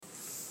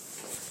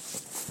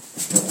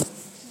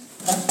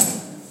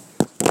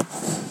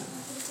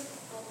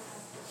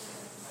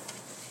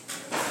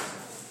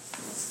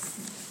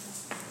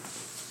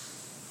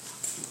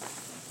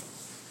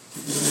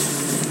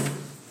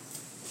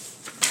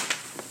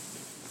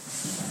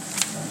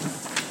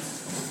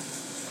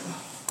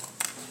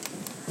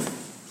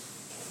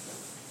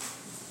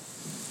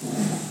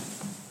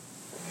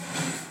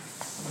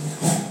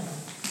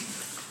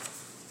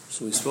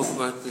So we spoke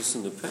about this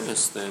in the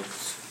past, that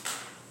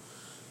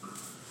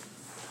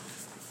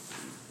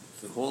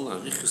the whole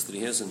arichas that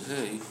he has in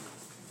Hay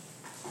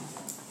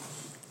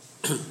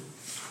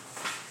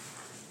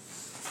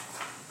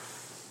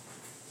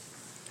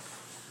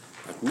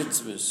about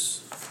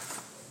mitzvahs,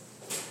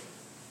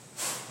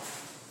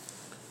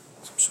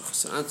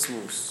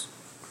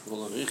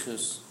 whole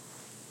arichas.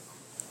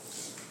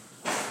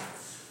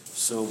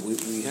 So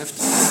we have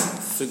to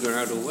figure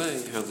out a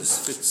way how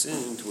this fits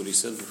into what he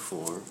said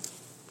before.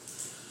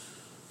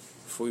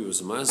 Before he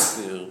was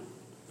masbir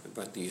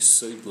about the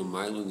Yesod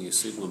L'maylo and the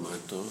Yesod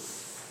L'mato,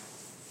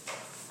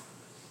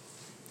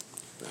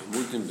 the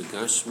Amudim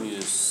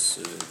Begashmius,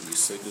 the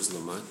Yesod is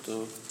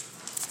L'mato,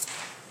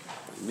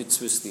 by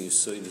mitzvahs the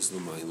Yesod is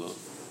L'maylo.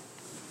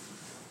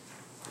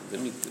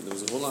 Then there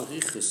was a whole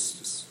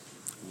arichas.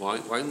 Why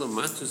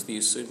L'mato is the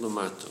Yesod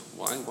L'mato?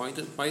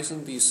 Why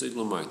isn't the Yesod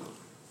L'maylo?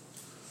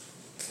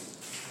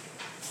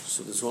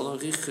 So there's all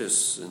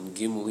arichas, and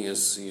Gimel he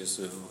has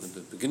at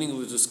the beginning of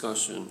the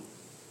discussion.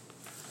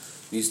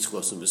 These two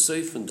are some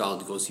safe, and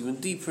Dalet goes even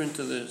deeper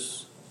into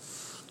this.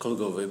 Kol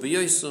govei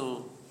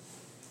b'yeso,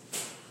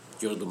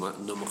 Yod Namach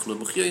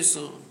Namach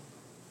Yeso.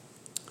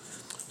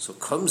 So it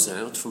comes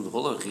out from the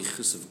whole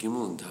arichas of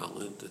Gimel and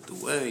Dalet that the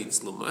way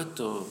it's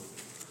Lamato,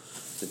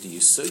 that the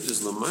Yesod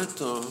is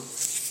Lamato,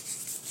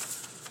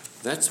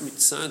 that's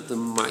mitzad the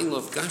mile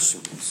of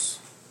Gashmis.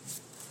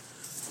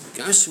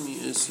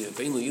 Gashmis,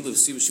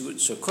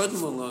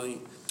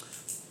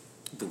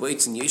 the way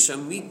it's in Yesh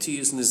Amiti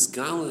is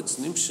Nizgal, it's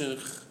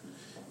Nimshech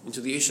into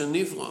the Yesh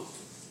Nivra.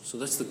 So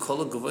that's the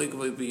Kol Gavai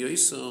Gavai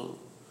B'Yeso,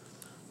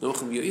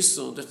 Noach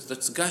B'Yeso,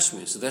 that's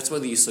Gashmis. So that's why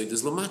the Yesod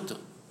is Lamata.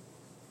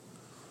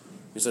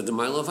 It's at the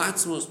mile of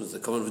Atzmos, it's the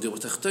Kavan V'Dir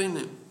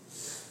B'Tachtenim.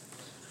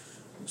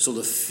 So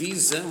the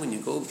Fizeh, when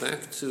you go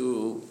back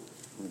to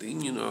the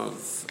union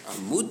of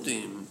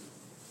Amudim,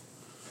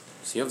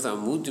 so you have the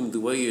Amudim,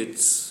 the way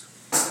it's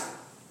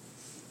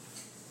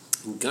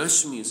in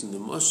Gashmi is in the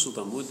Mashal,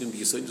 the Amudim, the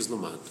Yesod is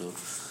Lamato,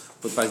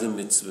 but by the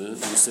mitzvah,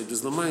 the Yesod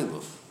is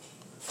Lamaylo.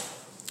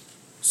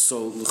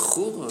 So,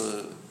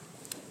 l'chura,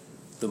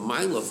 the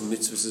mile of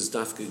mitzvahs is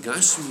Dafka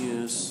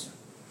Gashmius.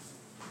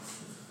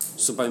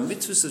 So by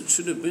mitzvahs, it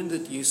should have been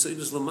that the Yesod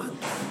is Lamato.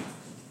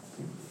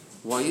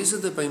 Why is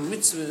it that by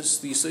mitzvahs,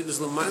 the Yesod is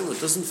Lamaylo? It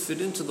doesn't fit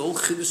into the whole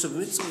Chiddush of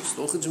mitzvahs.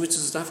 The whole Chiddush of mitzvahs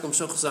is Dafka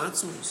Mshachas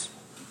Atzmos.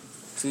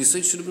 So the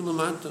Yesod should have been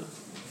Lamato.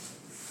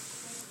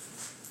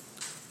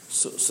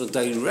 So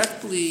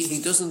directly, he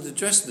doesn't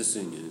address this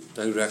in you,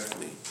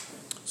 directly.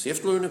 So you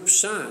have to learn a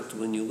pshat.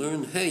 When you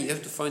learn Hey, you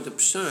have to find a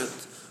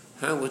pshat,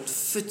 how it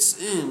fits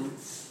in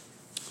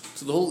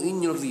to the whole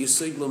inyan of the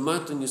Yesod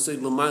Lamat and Yesod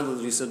Lamayla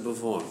that he said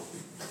before.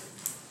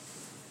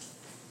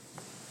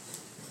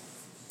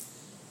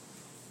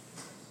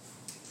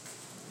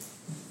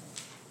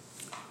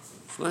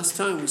 So last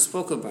time we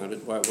spoke about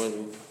it, whether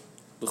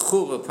the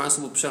chura,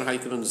 possible pshat, how you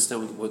can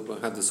understand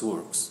how this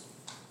works.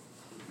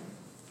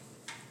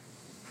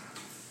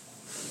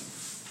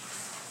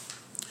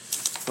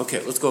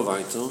 Okay, let's go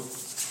weiter.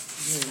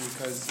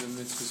 Because the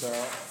mitzvahs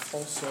are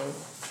also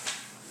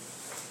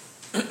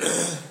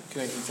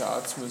connected to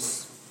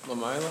Atzmus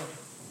Lamayla.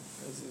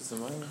 Is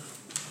Lamayla?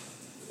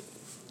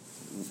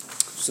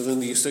 So then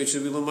the Yesod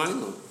should be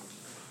Lamayla.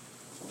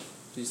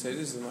 The Yesod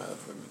is Lamayla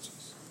for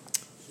mitzvahs.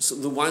 So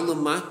the why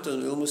Lamata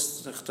and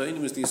Ilmus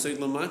Tachtainim is the Yesod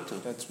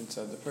Lamata. That's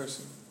mitzvah the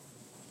person.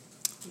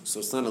 So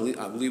it's not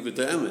I believe with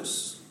the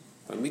emes.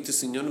 By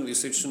mitzvahs in Yonim, the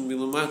Yesod shouldn't be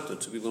Lamata,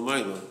 to be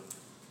Lamayla.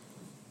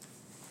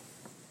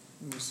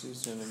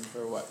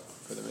 For what?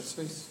 For the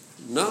mitzvahs?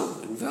 No,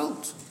 in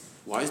Welt.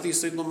 Why is the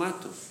Yesod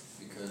Lamata?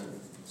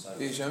 Because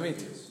the Yeshamit.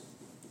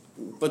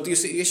 But the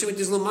Yeshamit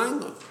is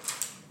Lamayla.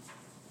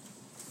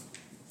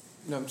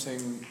 No, I'm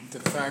saying the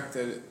fact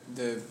that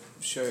the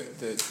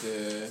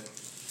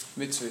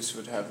mitzvahs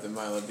would have the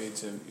Maila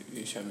B'Yitzim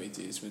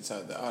Yeshamiti is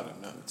mitzvah the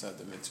Adam, not mitzvah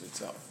the mitzvah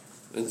itself.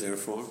 And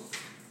therefore?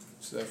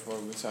 So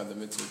therefore, mitzvah the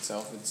mitzvah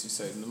itself, it's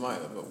Yesod in the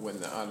Maila. But when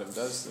the Adam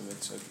does the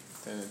mitzvah,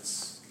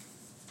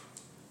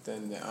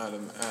 then the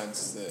Adam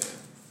adds the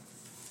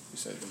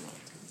Yesod the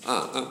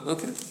Maila.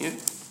 Okay, yeah.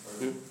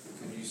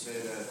 Could you say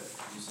that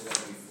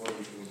before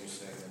you do your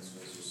segments,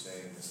 was you're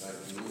saying it's like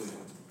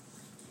diluting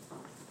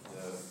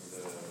the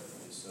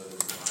Yesod of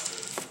the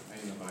Maila,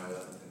 and the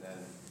Maila, and then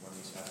when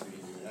you have to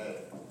read your head,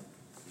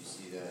 you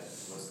see that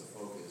what's the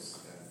focus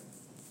and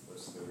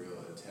what's the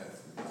real intent.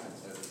 The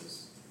intent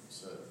is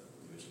Yesod,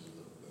 which is the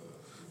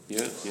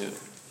Yeah.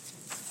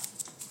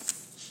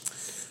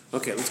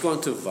 Okay, let's go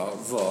on to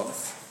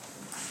Vav.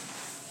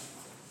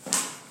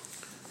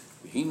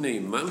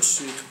 Hine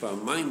mamshich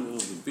ba'maymer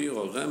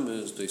v'biro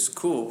remez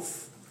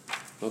deskuf.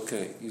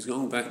 Okay, he's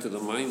going back to the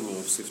Maimer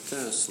of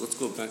Siftes. Let's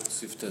go back to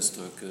Siftes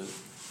Taka.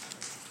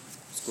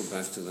 Let's go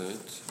back to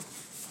that.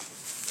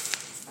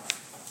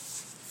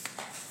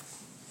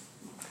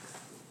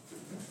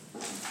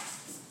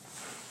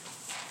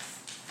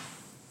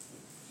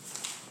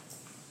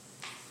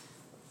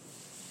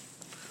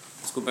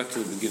 Let's go back to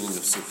the beginning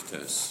of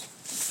Siftes.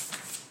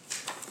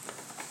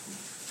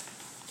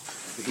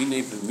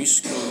 Hine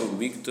b'mishkan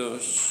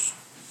u'migdosh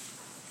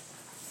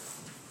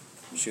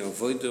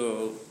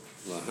שהavoido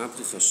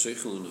להפריך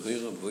השכל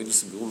ונהירה avoido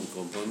סבירום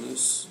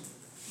וקורבנס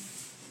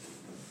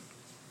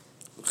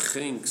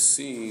וכן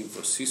כסיב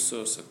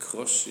וסיסוס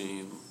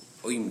הקרושים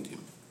עומדים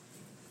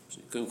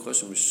שנקראים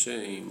קרושים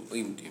בשם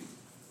עומדים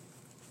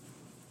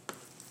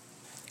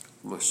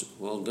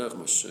ועל דרך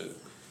מה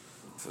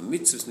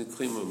שהמצוות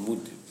נקראים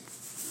עמודים.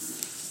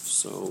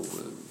 So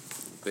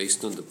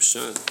based on the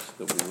pshat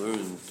that we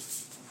learned,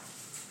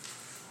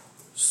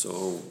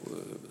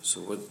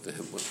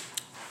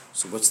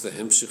 what's the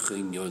hemshich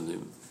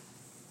inyanim?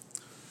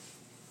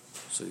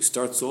 So he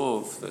starts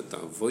off that the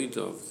avodah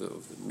of the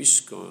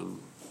Mishkan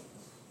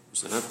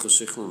was the hapcha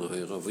shechel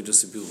nahira avodah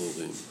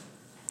sibirurim,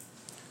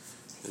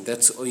 and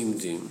that's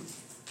oimdim.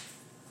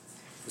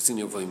 What's in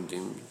your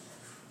oimdim?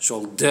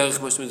 Shal derech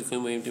mashmid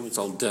k'im oimdim. It's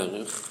al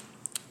derech.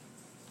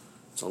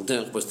 It's al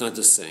derech, but it's not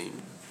the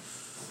same.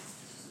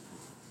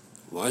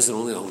 Why is it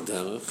only al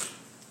derech?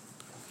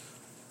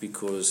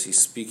 Because he's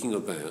speaking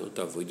about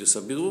avodah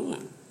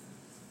sabirurim.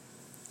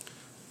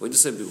 Avodah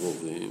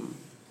sabirurim,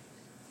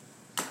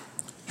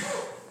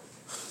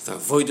 the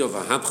avodah of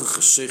a hapcha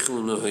shechel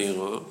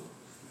nahira.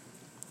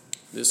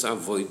 This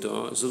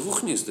avodah is a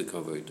ruchnistic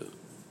avodah.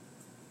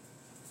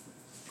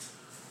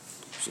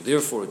 So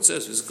therefore it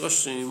says, "V'z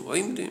koshim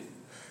oimdim."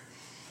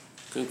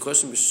 Can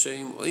koshim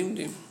b'shem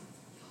oimdim.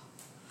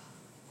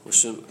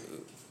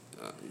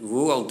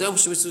 Al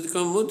derech mitzvah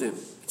become mudim.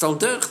 It's al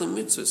derech the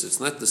mitzvahs. It's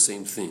not the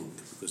same thing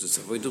because it's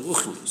avodah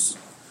ruchnis.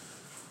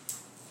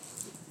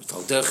 It's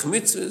al derech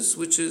mitzvahs,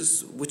 which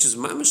is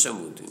mamash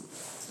amudim.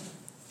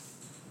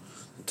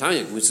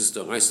 Tayek mitzvahs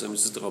d'oraisa,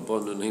 mitzvahs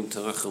d'rabbanon, neim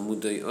tarach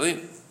amudei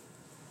oim.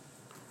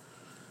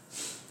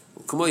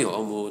 כמו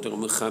יאמר der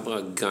מחבר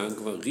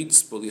הגג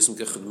והריצפול יסם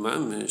כחד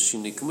ממש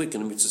שנקמא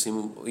כן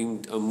מצסים עם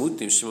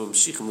עמודים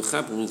שממשיך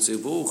מחבר נצא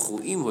ברוך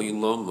הוא אם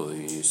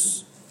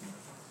הילמוס.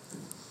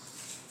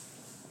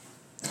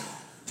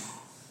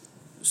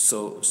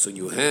 So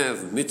you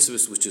have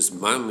mitzvahs which is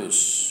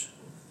mamish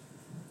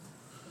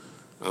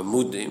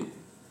amudim,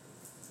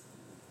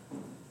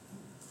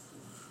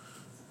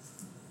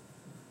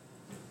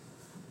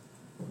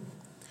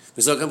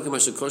 וזה גם כמה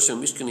שקושי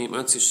המשכנים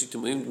עד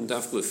שישיתם עמדים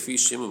דווקא לפי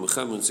שם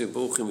המחבר נצא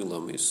ברוכים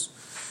ילמיס.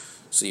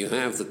 So you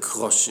have the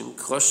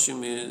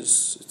kroshim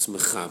is, it's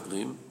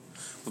mechabrim,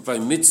 but by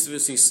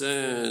mitzvahs he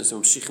says,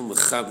 ממשיכים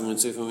מחבר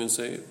נצא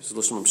ומנצא, זה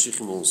לא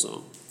שממשיכים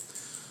also.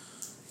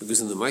 Because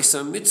in the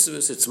Maisa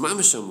mitzvahs, it's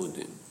mamish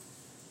amudim.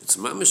 It's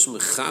mamish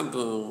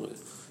mechaber,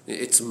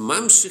 it's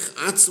mamshich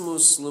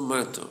atzmos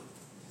lemata.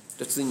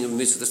 That's the thing of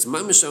mitzvah, that's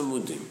mamish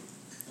amudim.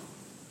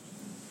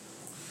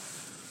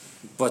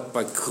 But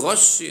by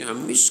Kroshi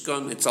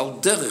HaMishkan, it's al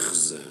derech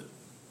zeh.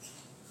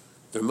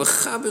 They're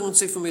mechaber and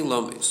sefer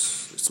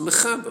milamis. It's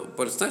mechaber,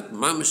 but it's not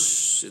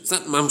mamshich, it's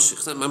not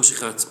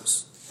mamshich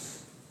atzmos.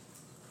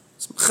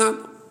 It's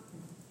mechaber.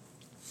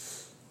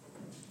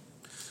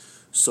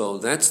 So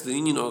that's the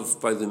union of,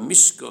 by the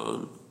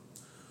Mishkan,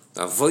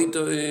 the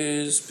avodah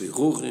is,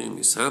 birurim,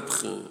 is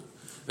hapcha,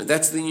 and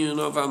that's the union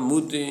of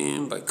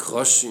amudim, by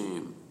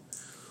Kroshim.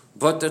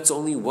 But that's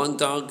only one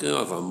darga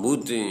of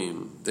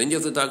amudim. Then you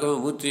have the darga of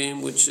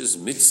amudim, which is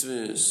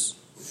mitzvahs.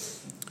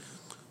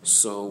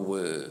 So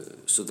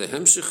the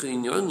hemshech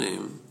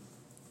inyanim,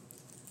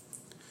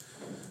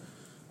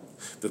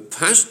 the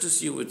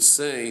pashtus you would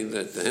say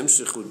that the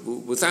hemshech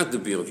would, without the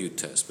beer of you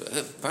test, but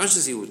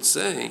pashtus you would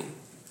say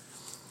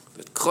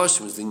that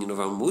kroshim is the union of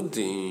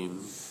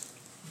amudim.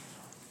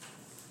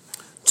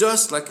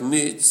 Just like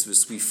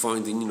mitzvahs, we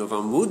find the union of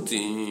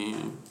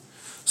amudim.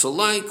 So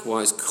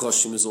likewise,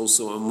 kroshim is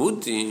also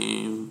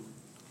amudim.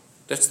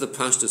 That's the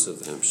pashtus of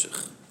the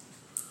hemshech.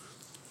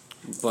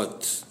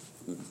 But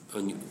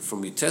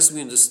from Yites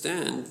we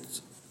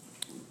understand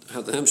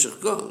how the hemshech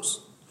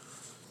goes.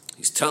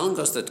 He's telling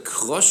us that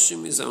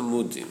kroshim is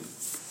amudim.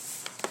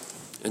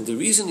 And the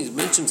reason he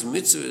mentions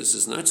mitzvahs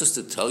is not just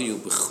to tell you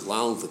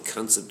bichlal the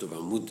concept of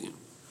amudim.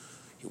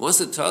 He wants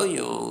to tell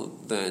you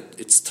that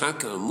it's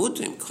taka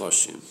amudim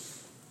kroshim.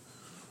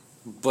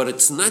 But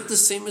it's not the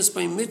same as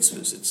by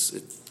mitzvahs.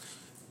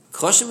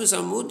 Kroshim is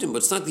amudim, but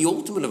it's not the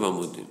ultimate of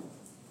amudim.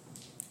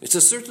 It's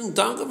a certain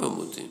dag of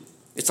amudim.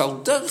 It's al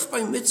derech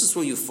by mitzvahs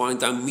where you find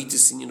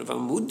amitis union of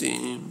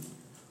amudim.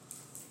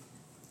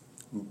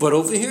 But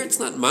over here it's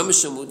not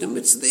mamish amudim,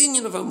 it's the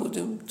union of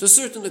amudim to a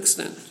certain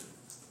extent.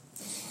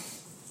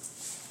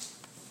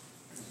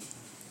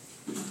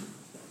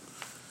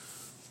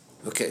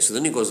 Okay, so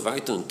then he goes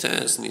weiter and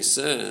test, and he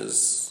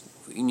says,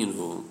 union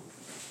hu.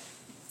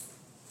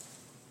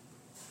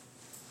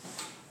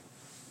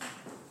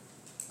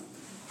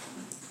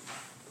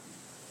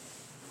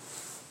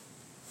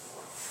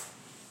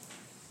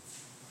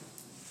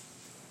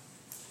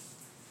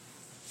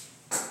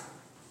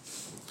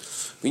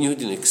 When you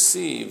didn't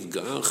exceed,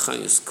 gar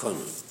chayes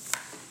kona.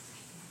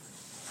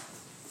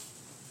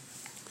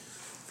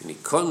 When he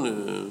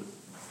kona,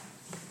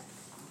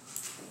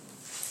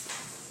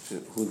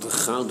 who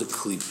dachal de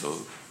klipa,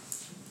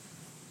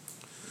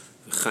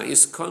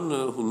 chayes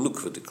kona, who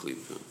nukva de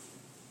klipa.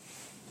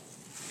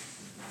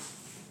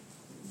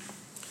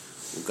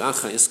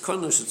 Gacha is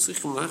Kona,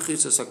 Shetzrichim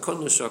Lachitz as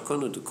Hakona,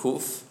 Shakona the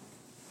Kuf.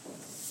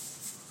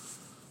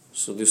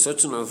 So there's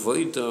such an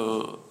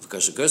avoida,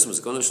 Kashagasm is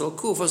Kona Shal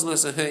Kuf, as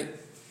not a hey.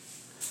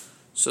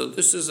 So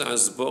this is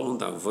as born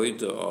the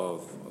avoida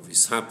of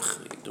Ishapch.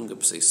 You don't get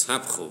to say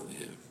Ishapch over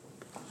here.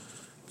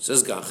 It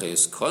says Gacha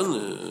is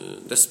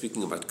Kona, that's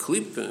speaking about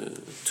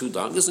Klippe, 2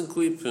 daggers in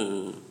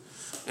Klippe,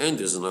 and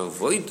there's an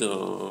avoida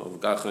of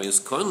Gacha is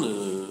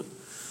Kona.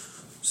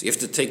 So you have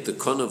to take the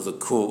Kona of the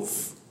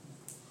Kuf,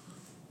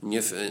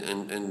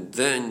 and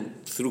then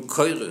through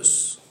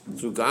Koiris,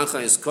 through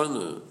Gacha is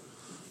Kona,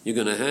 you're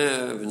going to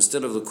have,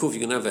 instead of the Kuf,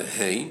 you're going to have a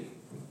Hey.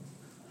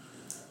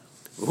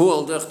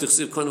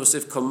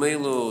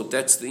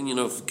 That's the union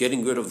of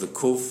getting rid of the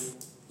Kuf,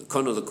 the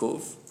Kona of the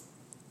Kuf.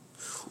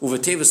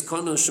 Uvetevas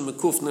Kona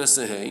shemekuf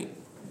nasa Hey.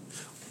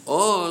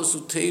 Or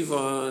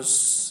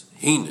Zutevas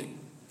Hine.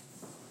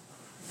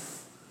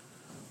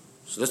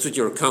 So that's what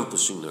you're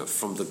accomplishing now.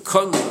 From the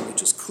Kona,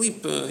 which is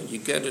Klipa, you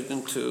get it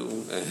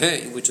into a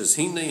Hey, which is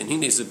Hine, and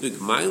Hine is a big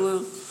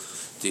Maila.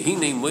 The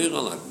Hine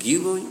Moira la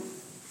Giloy.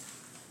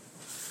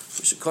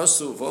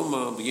 Shekasu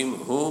Voma B'yim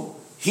Ho,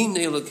 Hine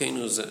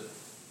Elokeinu Zeh.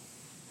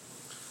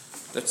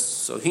 That's,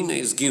 so Hine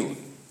is Giloy.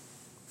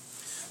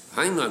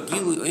 Haina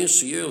Giloy Oyer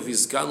Sheyer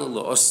Vizgala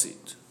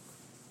La'osid.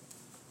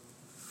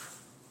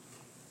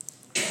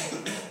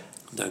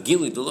 The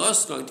Giloy the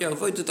La'osid, yeah,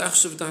 avoid the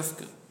Achshav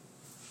Dafka.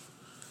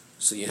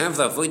 So you have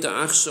the avoida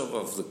achshav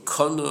of the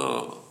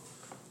Kona,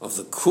 of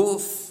the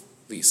Kuf,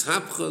 the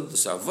Ishapcha, the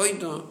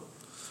Savoida,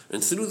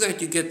 and through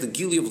that you get the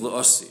Gili of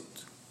La'osid.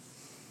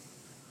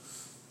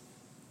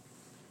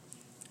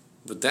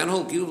 But that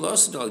whole Gili of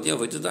La'osid, yeah,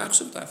 avoida the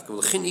achshav dafka.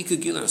 L'chen ika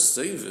Gili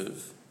ha-seviv.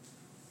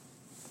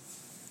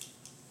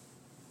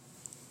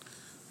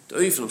 The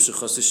oifnam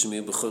shechasei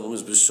shemei b'cholim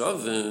is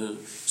b'shaveh.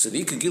 So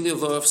the ika Gili of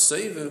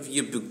La'osid,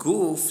 you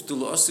beguf to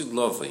La'osid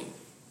loving.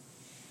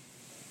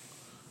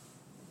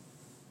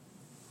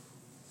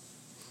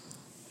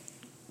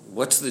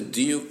 What's the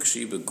diuk?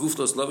 She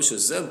beguftos lavish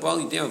zeh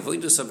bali de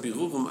avodas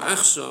habirurim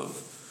achshav.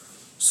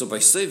 So by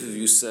seviv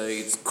you say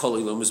it's kol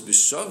ilam is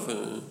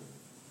b'shaveh.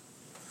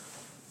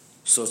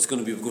 So it's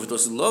going to be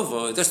beguftos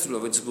lava. That's through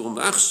avodas habirurim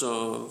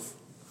achshav.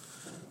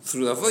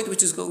 Through avoid,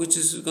 which is going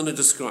to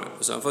describe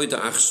as avoda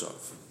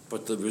achshav.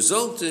 But the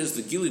result is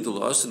the gili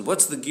delasid.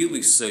 What's the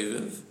gili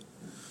seviv?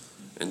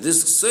 And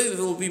this seviv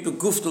will be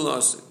beguf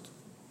delasid.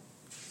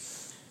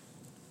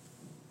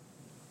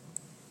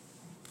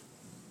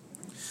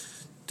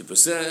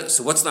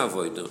 So what's the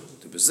avoida?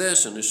 The bezeh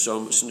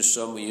shenisham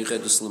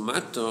yiredes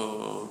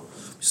lamato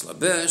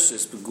mislabesh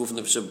es beguf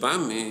nefesh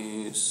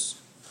bamis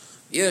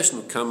yesh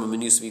no kama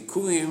menis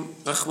vikuim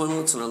rachman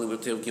litzon ali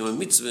bater kima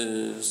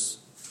mitzvahs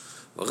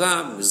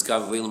v'rab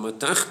mizgav veil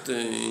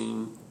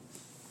matachten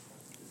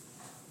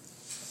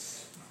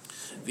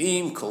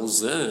v'im kol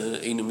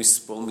zeh einu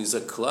mispol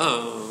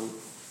mizaklau.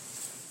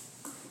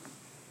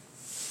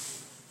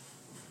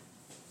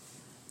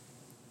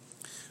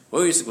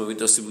 Oy, is man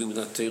das Problem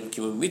da Teil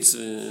kim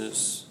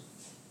mitzvos.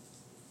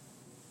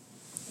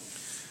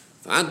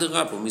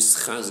 Vaderab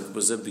mischazek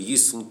beze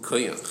beyisn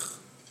koyach.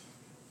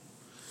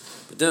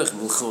 Bederch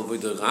mulchom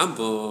wieder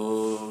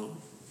rabo.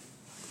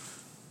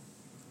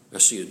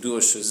 As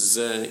yedua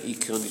sheze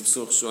ikon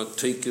itzor sho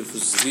ateke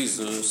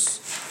fuzrizos,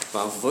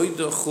 va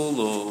voida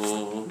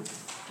kholo.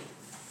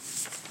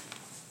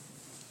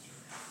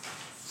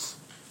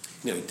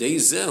 Ja,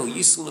 deze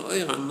yisn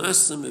oyer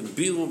anasem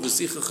biro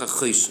bezicher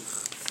khashich.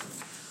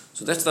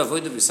 So that's the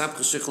avoid of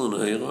Yisapcha Shechel and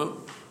Heira.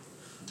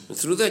 And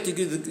through that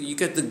you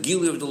get the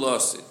Gili of the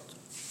lawsuit.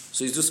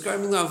 So he's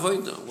describing the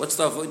avoida. What's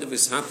the avoid of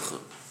Yisapcha?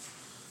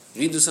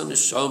 Ridus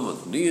HaNeshama,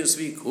 Niyas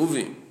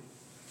V'Ikuvim.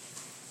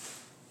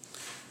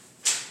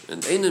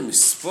 And Einem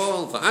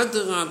Mispol,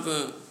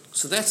 V'Adarabba.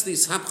 So that's the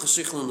Yisapcha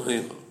Shechel and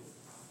Heira.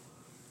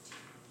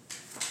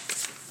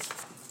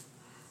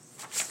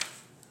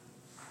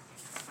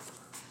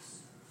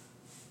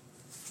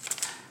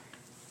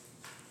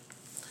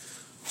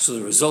 So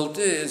the result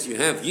is you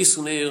have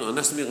Yisrael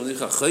Anasmir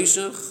Alicha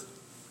Chayshach,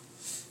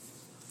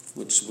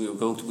 which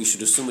we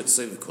should assume it's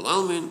Seviv Kol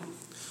Almin.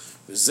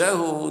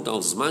 V'zehu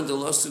dal zman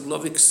del Asid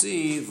Lov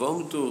Iksiv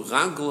V'omdu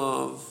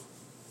Raglav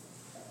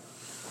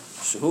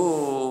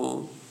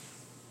Shehu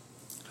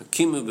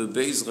Hakimu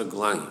B'Beiz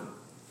Raglayim.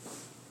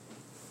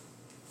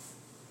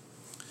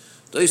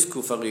 Dois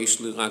Kuf Arish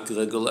Li Rak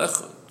Regel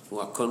Echad Hu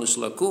HaKonesh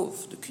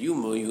Lakuf the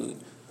Kiyumo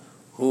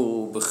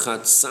Hu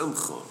B'Chad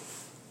Samcha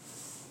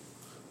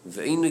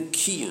Ve'ine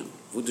kiyem,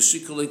 wo de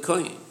shikrele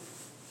koyin.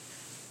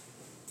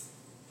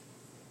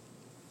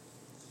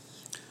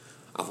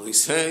 Aber ich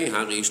say,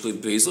 hari ish lo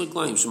bezer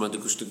glayim, shema de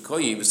kushte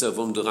koyin, v'sev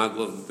om de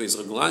raglav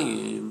bezer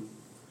glayim.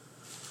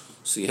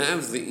 So you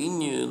have the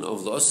inyan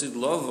of the Asid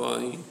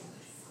Lavai.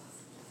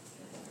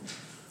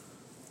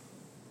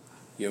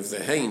 You have the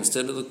hay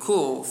instead of the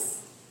kuf.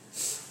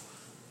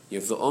 You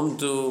have the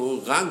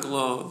omdu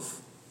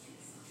raglav.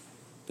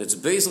 That's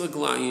bezer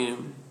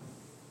glayim.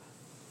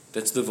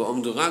 That's the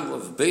V'omdu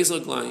Raglav, Bezer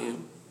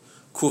Glayim.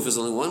 Kuf is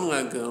only one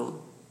Ragel.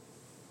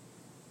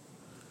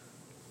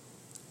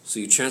 So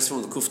you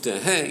transform the kuf to a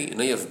hey, and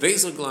now you have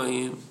Basi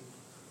Legani.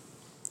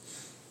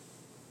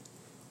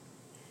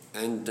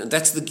 And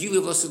that's the Gili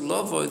of Lasid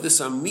Lavo, this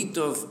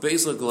Amida of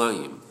Basi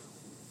Legani.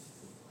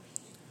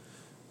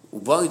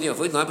 Ubali de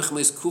avoid labich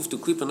meis kuf to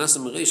klipa nasa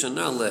mereisha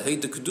na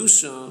lehei de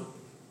kedusha.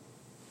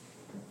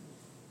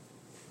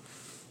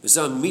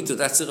 V'zeh Amida,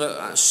 that's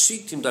a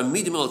shitim, the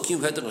Amida malakim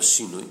v'heder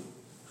hashinoi.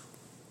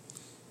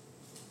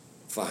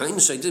 V'hain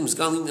shaydim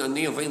zgalim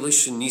anei avay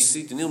loish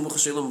nisi, t'nil mucha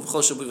shelam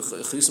v'chol shabu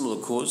v'chalisim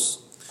l'kos.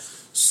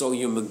 So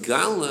you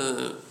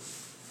megala,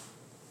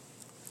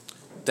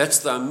 that's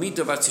the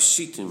Amida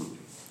v'atzishitim.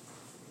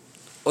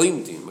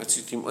 Oimdim,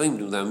 v'atzishitim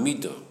oimdim, the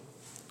Amida.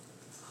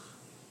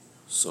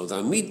 So the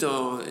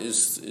Amida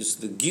is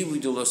the Gili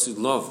de Lasid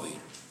Lavi,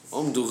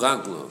 Omdu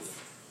Raglav.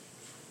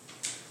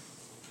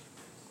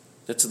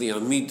 That's the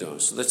Amida.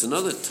 So that's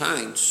another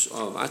type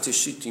of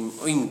Atishitim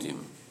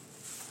Oimdim.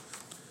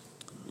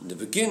 In the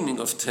beginning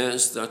of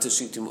test, the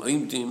Atishitim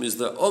Oimdim is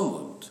the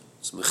Omud,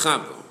 it's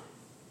Mechaber.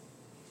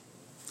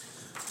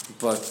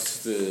 But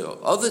the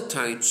other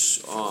types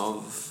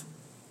of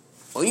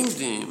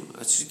Oimdim,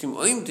 Atishitim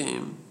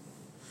Oimdim,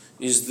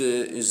 is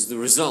the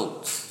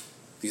result,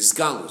 the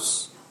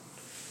Isgalus.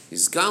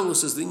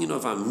 Isgalus is the union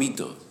of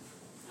Amida.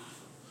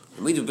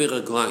 Amida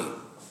Beraglayim.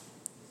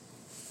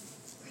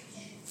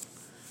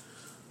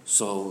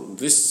 So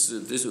this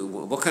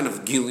what kind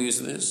of Gili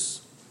is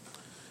this?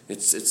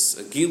 It's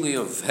a Gili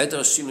of Heder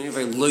Hashinoi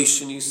Avay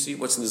Loishinisi.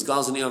 What's in this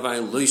Galzani Avay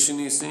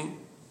Loishinisi?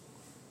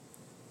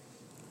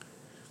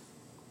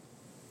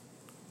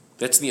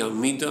 That's the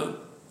Amida.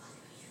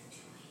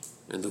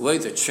 And the way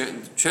that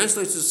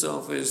translates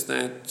itself is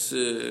that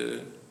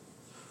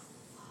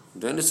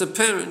then it's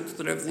apparent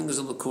that everything is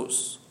a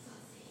lakus.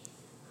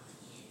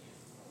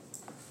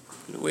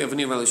 We have an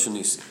evaluation.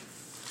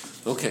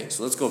 Okay,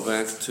 so let's go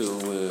back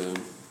to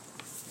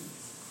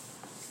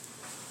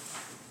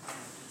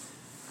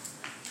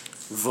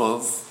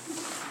Vav.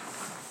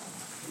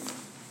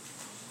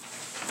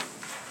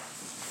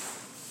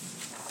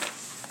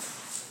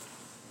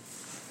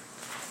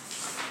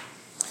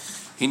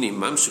 Hine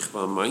mamshich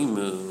b'mayim.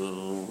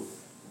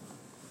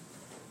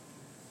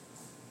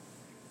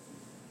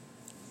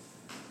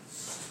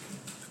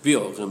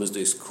 Biorem is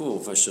this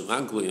kuf, asher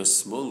raglo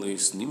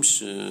yasmolis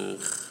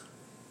nimshech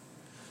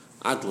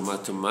ad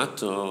l'mata.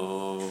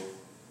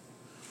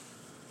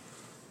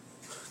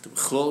 The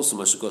close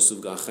masher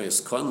gosuv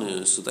gachayis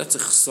kone. So that's a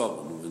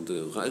chsaron. When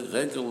the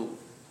regel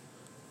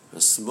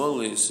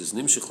asmolis is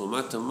nimshech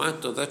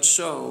l'mata, that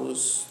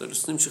shows that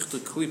it's nimshech to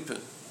klipa.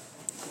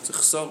 It's a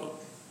chsaron.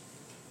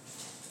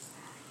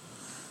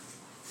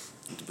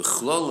 The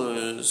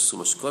bechlolos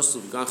masher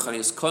gosuv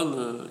gachayis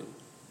kone.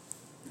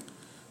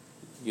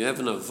 You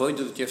have an avoid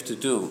that you have to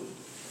do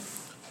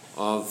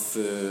of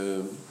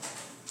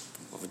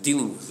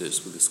dealing with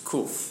this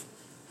kuf.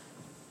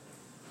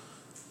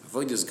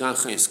 Avoid this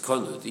gacha is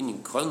kona.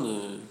 Dinin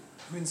kona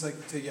means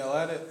like to yell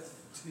at it.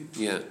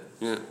 Yeah.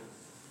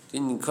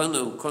 Dinin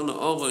kona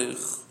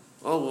oroch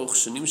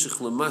shenimshech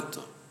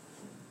lamata.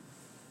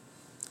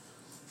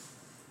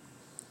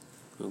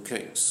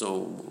 Okay,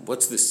 so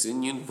what's this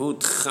inyan? Hu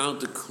tchar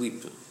de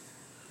klipa.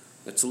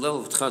 That's a level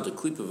of tchar de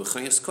klipa.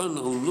 V'chayas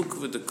kona hu look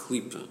with the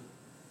klipa.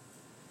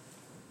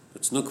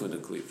 It's nukva the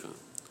klipa.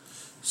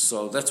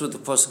 So that's what the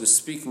pasuk is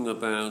speaking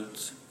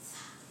about.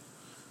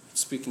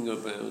 It's speaking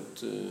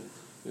about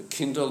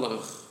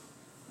kindalach,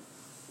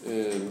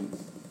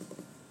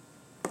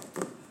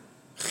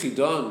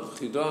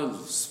 chidon,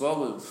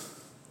 svarim,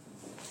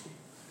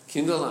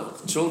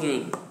 kindalach,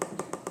 children.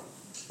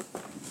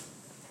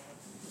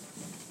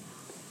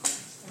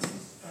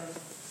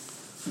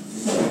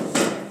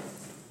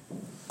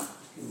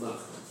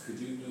 Could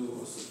you do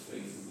us a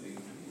favor?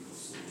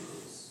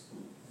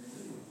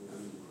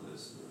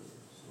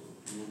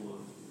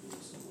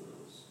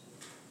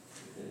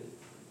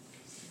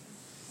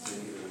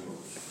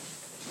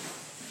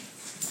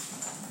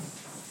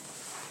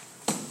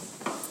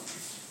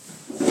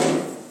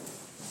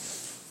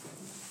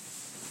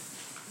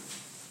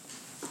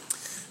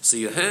 So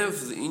you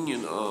have the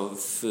union of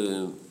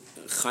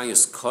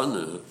Chayas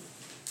Kana,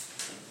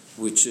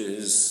 which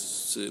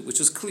is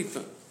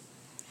Klipa.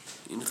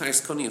 In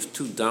Chayas Kana you have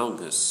two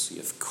dargas. You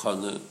have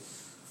Kana,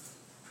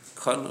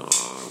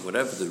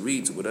 whatever the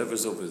reeds,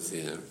 whatever's over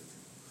there.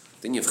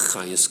 Then you have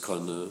Chayas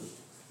Kana,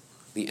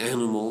 the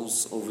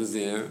animals over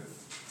there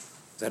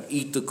that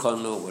eat the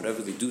Kana,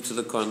 whatever they do to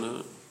the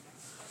Kana.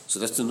 So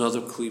that's another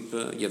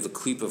Klipa. You have the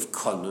Klipa of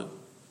Kana,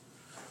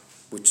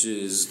 which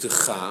is the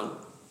Chal.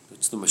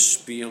 It's the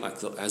mashpia,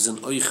 like as an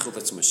oichel,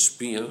 that's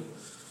mashpia.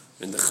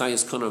 And the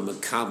chayas kana are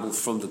makabel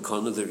from the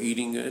kana, they're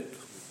eating it.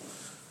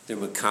 They're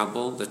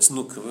makabel, that's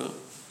nukva.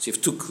 So you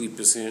have two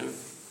klipas here.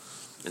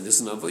 And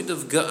there's an avoid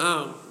of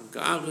ga'ar.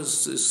 Ga'ar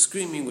is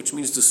screaming, which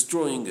means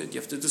destroying it. You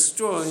have to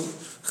destroy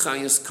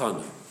chayas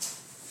kana.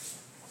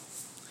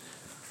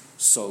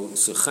 So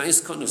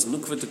chayas kana is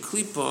nukva the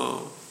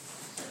klipa,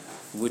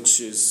 which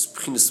is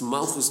p'chinas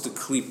malchus the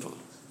klipa.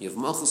 You have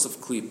malchus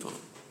of klipa.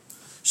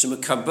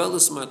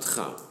 Shemakabelas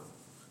matcha.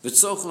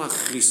 V'tzoch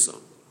la'chrisa.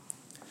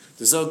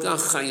 There's a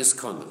chayas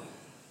kana.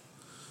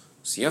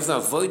 So you have the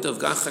avoid of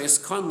Gachayas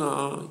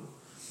Kana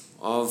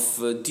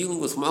of dealing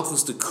with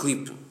Malchus the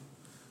Klip.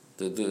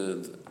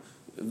 The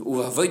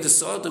avoid the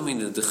Sod, I mean,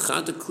 the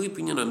Chad the Klip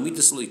in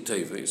Amidas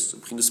Leiteves.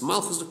 Between the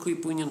Malchus the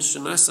Klip in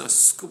Shanasa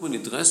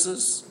Skupani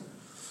dresses,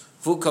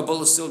 Fu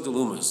Kabbalah Sil de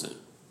Lumase.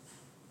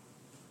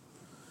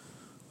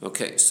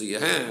 Okay, so you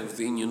have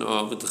the union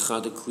of the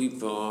Chad the Klip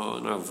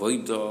and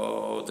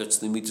Avoida, that's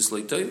the Midas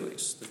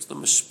Leiteves. That's the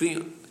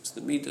Mashpia, that's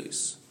the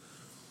Midas.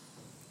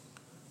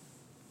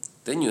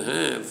 Then you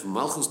have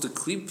Malchus the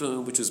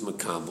Klipa, which is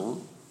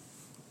Makabel,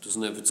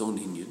 doesn't have its own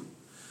union.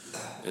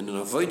 And in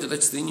Avodah,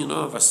 that's the union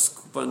of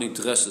Askupani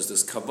dresses,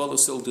 there's Kabbalah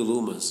Sel de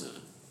Lumas.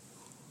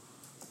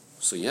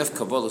 So you have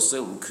Kabbalah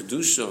Sel in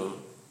Kedusha,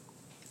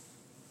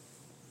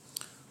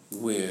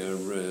 where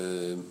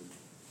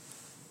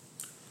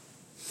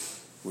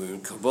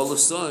in Kabbalah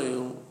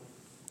Sel,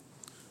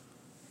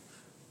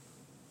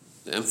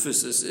 the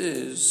emphasis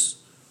is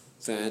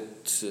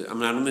that I'm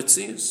not a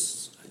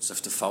Metzias. I just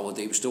have to follow what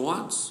the Eibishter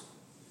wants.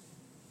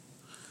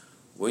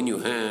 When you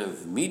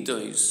have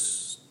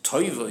midos,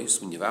 toivos,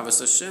 when you have avos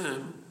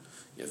Hashem,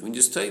 you have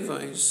midos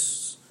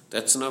toivos,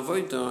 that's an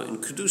avodah in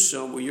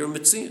Kedusha where you're a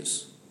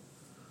Metzias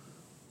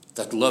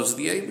that loves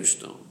the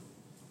Eibishter.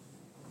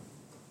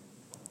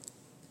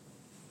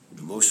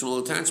 Emotional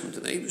attachment to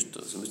the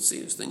Eibishter is a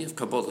Metzias. Then you have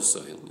Kabbalah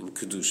Soil in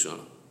Kedusha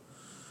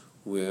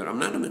where I'm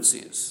not a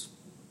Metzias.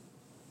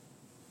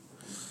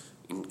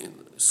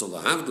 So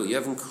lahavdil, you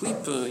have in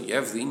Klippa, you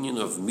have the union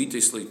of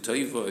midos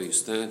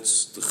toivos,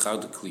 that's the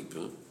Chad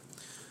Klippa.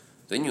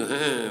 Then you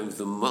have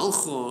the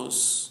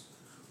Malchus.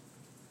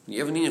 You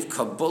have an idea of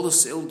Kabbalah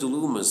El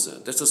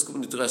Delumazah. That's what's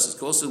going to address. It's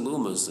Kabbalah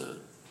Delumazah.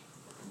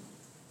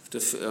 To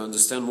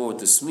understand more what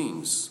this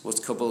means. What's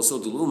Kabbalah El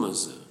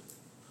Delumazah?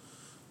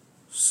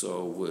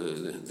 So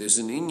there's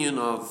an union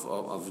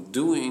of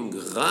doing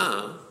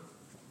Ra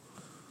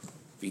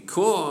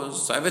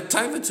because I have a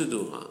taiva to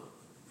do Ra.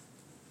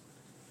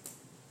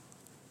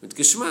 With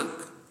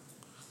Geschmack.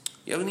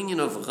 You have an union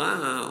of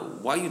Ra,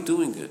 why are you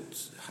doing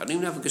it? How do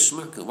you have a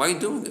Geschmack? Why are you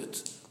doing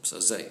it?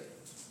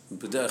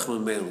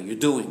 You're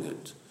doing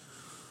it.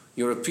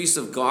 You're a piece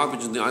of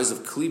garbage in the eyes of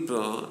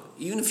Klippa.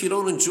 Even if you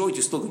don't enjoy it,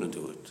 you're still going to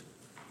do it.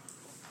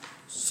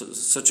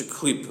 Such a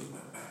Klippa.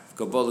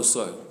 Kabbalah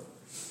soil.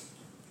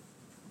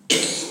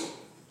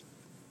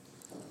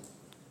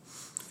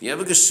 You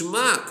have a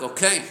Geschmack,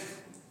 okay.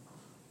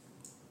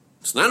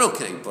 It's not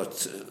okay,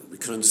 but we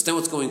can understand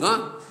what's going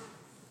on.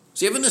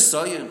 So you have an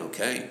Asayan,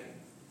 okay.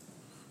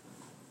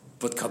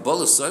 But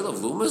Kabbalah Soil of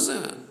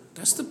Lumazah,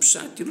 that's the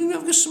pshat. You don't even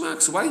have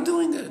Geschmack, so why are you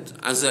doing it?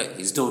 Azay,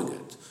 he's doing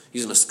it.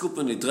 He's in a scoop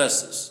and he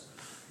dresses.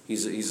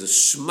 He's a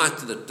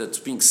shmat that's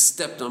being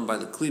stepped on by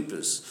the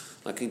Klippas.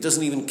 Like it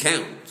doesn't even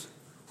count.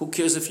 Who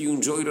cares if you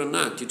enjoy it or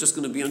not? You're just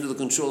going to be under the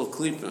control of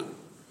Klippa.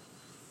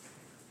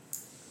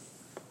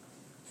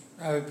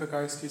 Rabbi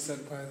Pekarsky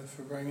said by the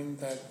Verbringen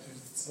that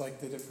it's like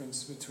the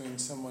difference between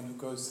someone who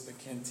goes to the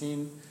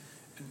canteen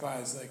and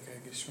buys like a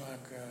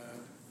Geschmack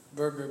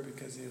burger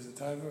because he has a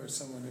taiva, or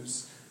someone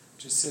who's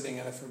just sitting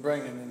at a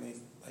Verbringen and he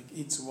like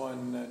eats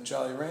one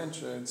Jolly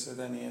Rancher, and so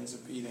then he ends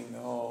up eating the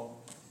whole,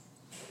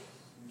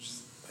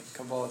 just like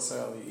Kabbalah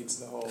style, he eats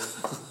the whole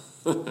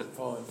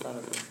whole in front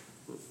of him.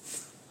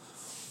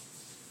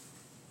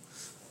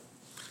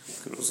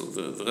 Also,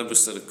 the Rebbe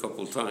said a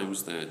couple of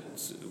times that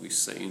we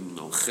say in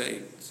Al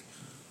Chet,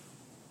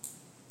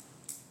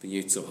 the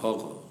Yetzer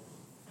Hara.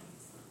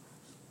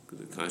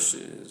 The kasha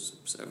is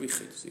every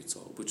chet is Yetzer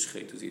Hara. Which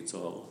chet is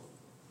Yetzer Hara?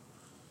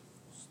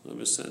 The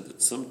Rebbe said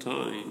that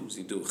sometimes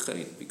you do a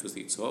chet because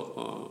the Yetzer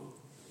Hara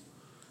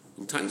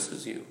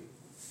entices you.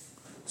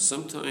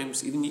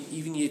 Sometimes even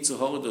Yetzer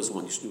Hara doesn't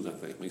want you to do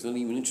that way. He's not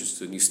even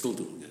interested, and you're still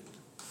doing it.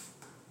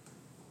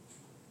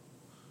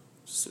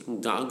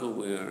 Certain daga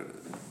where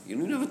you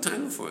don't even have a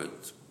time for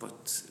it,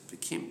 but it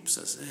became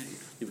such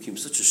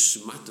a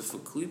shmata for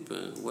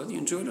klipa, whether you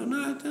enjoy it or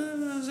not.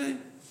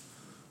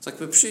 It's like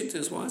Pepshit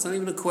is why it's not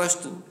even a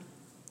question.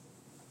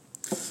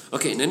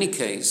 Okay, in any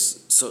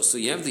case, so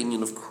you have the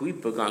union of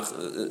klipa,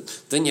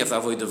 then you have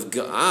avoid of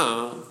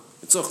ga'a.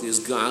 It's auch is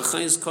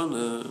ga'a is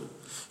kana,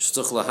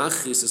 shtoch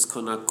lahachis is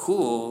kana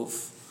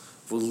kuf,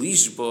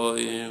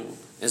 volishboy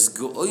es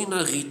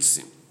go'oina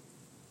ritzim.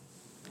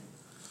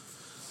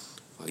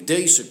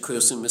 Idei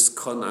shekursim es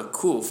kana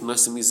kuf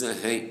nasim ize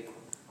hey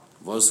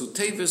was u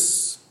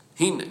tevis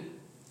hine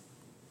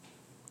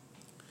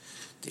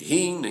the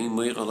hine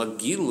meir ala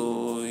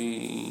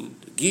giloi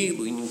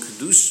in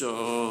kedusha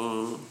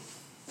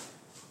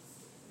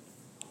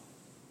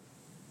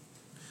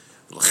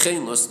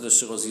ולכן לא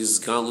אשר אז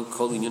יזגלו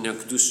כל עניין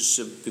הקדושה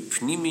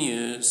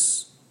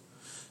שבפנימיוס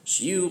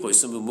שיהיו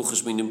רואים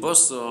במוחש בין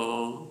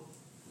בשר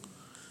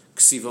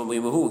כסיב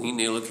אומרים הוא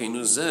הנה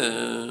אלוקינו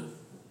זה.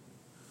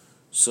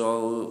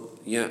 So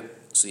you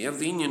have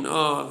the union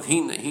of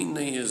hine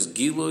is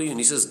gilui, and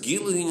he says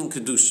gilui in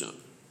kedusha,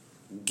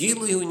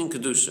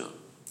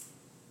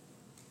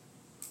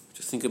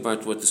 To think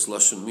about what this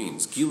lashon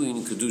means, gilui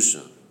in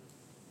kedusha.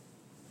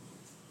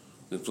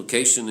 The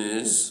implication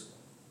is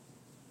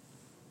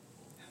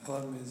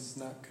Halam is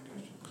not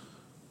kedusha.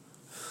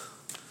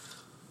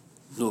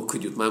 No,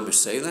 could you Mama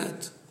say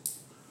that?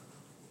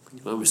 Could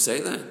you Mama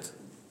say that?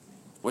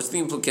 What's the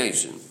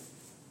implication?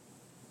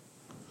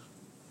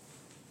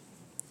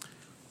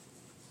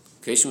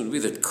 The implication would be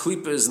that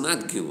Klipa is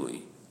not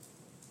Gilui.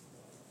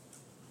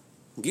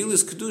 Gil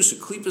is Kedusha,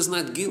 Klipa is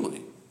not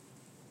Gilui.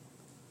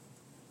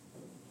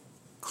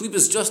 Klipa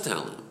is just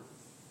Halal.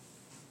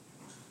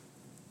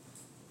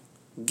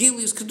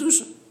 Gilui is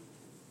Kedusha.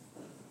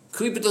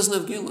 Klipa doesn't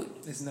have Gilui.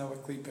 Isn't that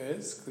what Klipa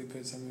is? Klipa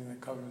is something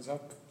that covers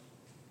up.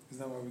 Isn't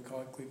that why we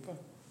call it Klipa?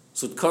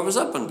 So it covers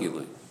up on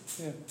Gilui.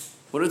 Yeah.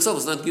 But itself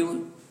is not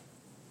Gilui.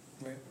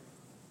 Right.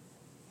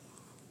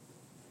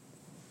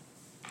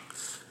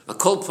 A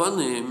kol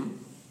panim,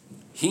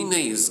 hine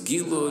is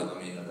Gilui.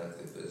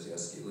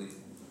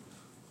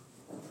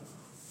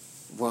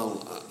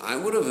 Well, I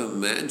would have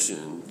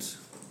imagined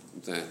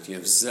that you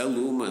have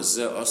zeluma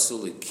ze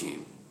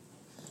osilikim.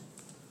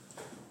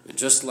 And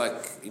just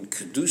like in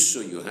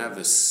Kedusha, you have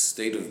a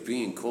state of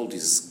being called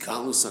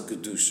Izgalus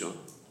HaKedusha.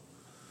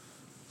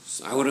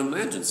 So I would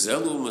imagine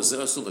zeluma ze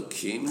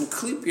osilikim. In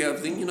Klipa, you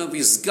have the union of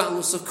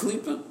Izgalus of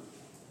Klipa.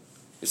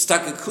 It's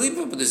Taka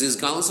Klipa, but there's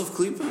Izgalus of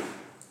Klipa.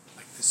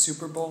 Like the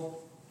Super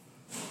Bowl?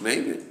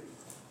 Maybe.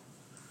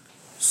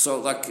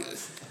 So, like,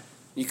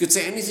 you could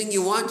say anything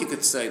you want. You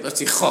could say, let's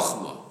say,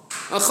 Chochma.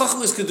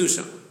 Chochma is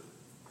Kedusha.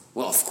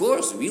 Well, of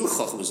course, real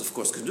Chochma is, of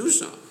course,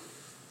 Kedusha.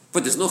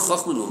 But there's no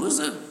Chochma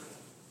Numazah.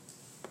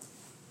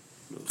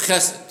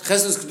 Chesed.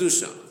 Chesed is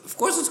Kedusha. Of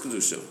course it's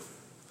Kedusha.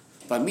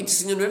 By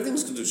mitzvah and everything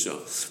is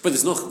Kedusha. But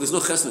there's no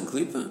Chesed in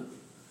Klipa.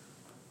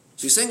 So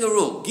you're saying a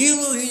rule.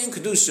 Gilu hi in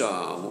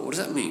Kedusha. What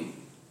does that mean?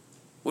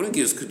 What in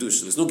Gilu is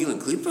Kedusha? There's no Gilu in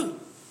Klipa?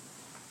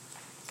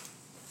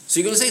 So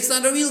you're going to say it's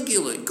not a real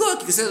Gilu. Good,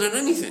 you can say that on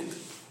anything.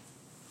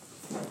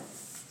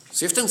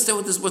 So you have to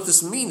understand what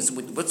this means.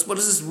 What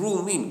does this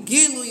rule mean?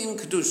 Gilu in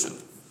Kedusha.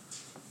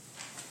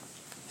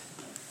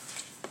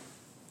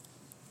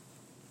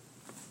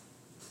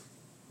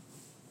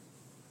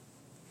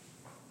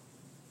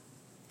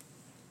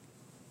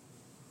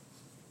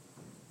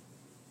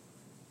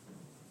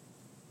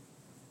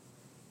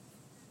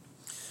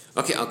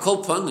 Okay, I'll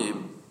call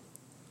panim,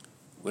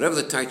 whatever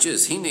the taich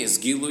is, hine is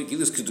gilu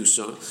is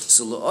kedusha.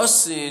 So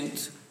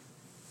la'osid,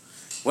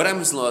 what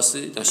happens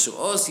la'osid? Asher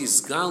os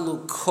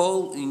yizgalu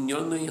kol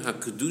inyonei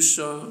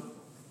hakedusha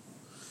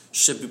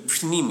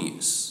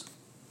shebipnimius.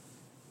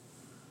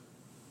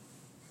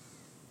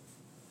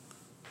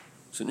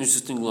 It's an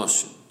interesting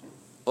lashon.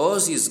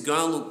 Os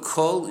yizgalu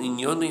kol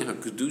inyonei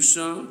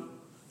hakedusha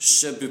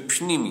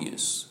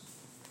shebipnimius.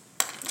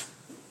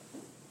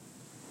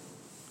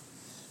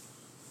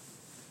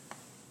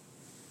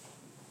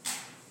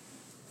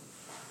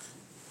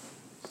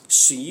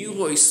 You're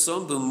going to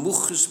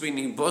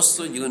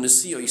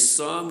see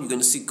Oisam, you're going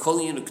to see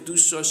Koli and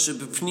Kedusha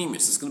Shebepnimis.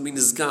 It's going to be in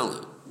this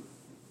gala.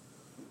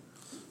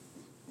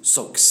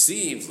 So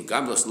Ksiv,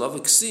 L'gablas Lava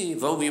Ksiv,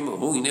 V'omim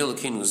Ahu Yinei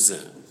L'keinu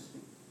Zeh.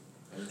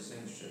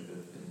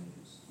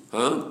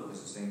 Huh?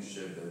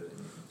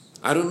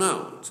 I don't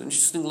know. It's an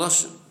interesting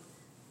lashon.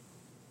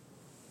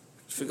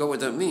 Figure out what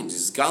that means.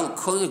 It's Gal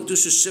Koli and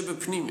Kedusha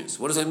Shebepnimis.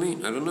 What does that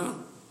mean? I don't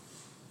know.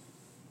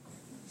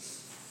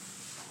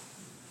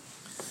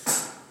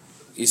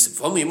 Is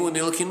from him when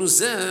elkinu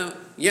ze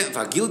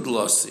vagil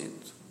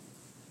glosid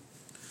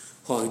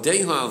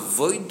hoidei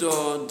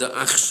avoido the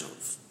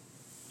achshav.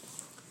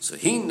 So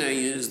hine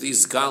is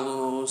these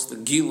galos, the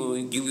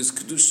gilus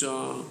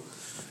kedusha.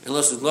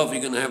 Unless it's love,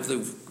 you're going to have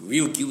the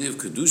real gili of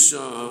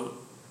kedusha.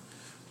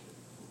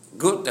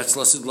 Good, that's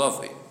less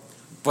lovely,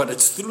 but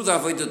it's through the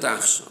avoido the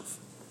achshav.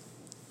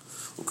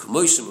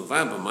 U'kamoishim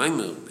avaba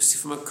maimer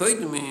b'sif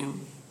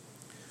makoidimim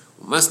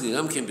u'masli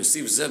ramkem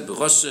b'sif ze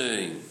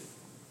b'roshei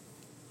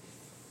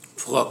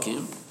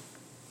Prokim.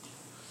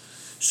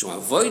 So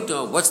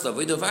avoida, what's the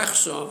avoida of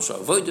Achshav? So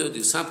avoida,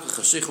 this hapch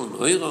chashechel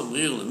noira,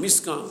 mrir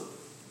lemiska.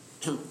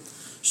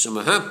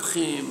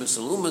 Shemahapchim,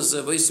 esalum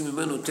hazeh, vaysim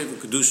imenu teva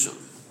kedusha.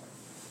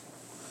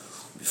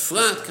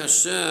 Bifrat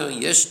kasher,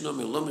 yeshna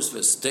milomis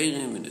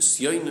v'esterim,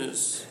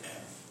 v'nisyonis.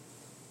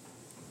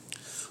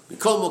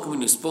 Mikol mokum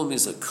v'nispol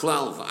miz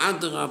klal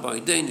v'adara,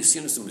 ba'idei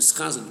nisyonis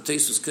v'mischaz,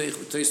 v'teisus keich,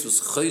 v'teisus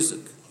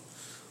chayzik.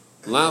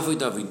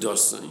 La'avoida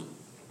v'idosai.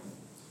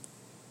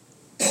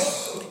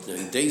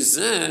 Day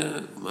ze,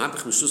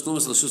 ma'apich mishus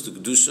numas l'shus to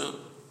kedusha.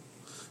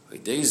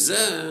 Day ze,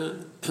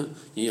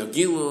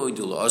 yagilu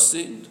idul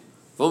asid.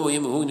 V'omo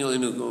yemahu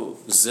nilinu go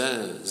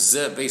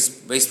ze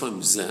base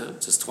point ze.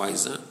 It says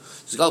twice ze.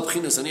 So gal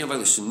b'chinas ani avay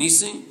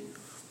l'shenisi.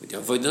 V'di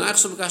avoid an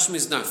achshav v'gashim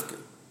is nafka.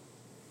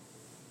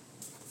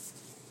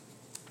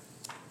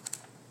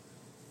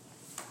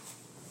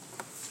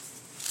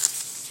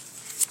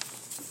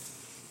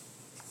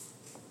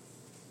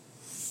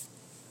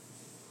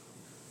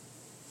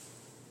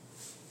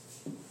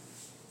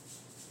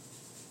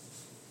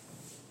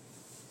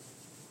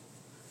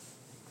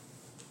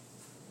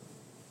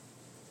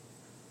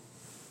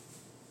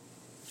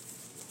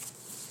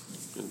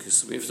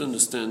 So we have to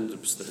understand the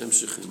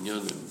hemshech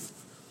inyanim.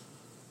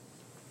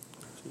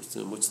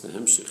 Understand what's the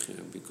hemshech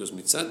here, because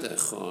mitzad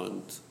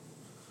echad,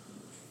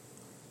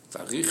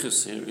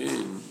 tariches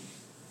herein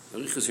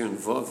Arichas here in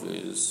Vav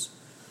is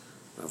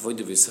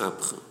avodah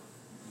v'ishapcha.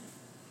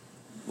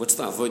 What's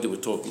the avodah we're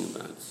talking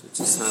about? It's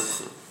a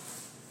sapcha.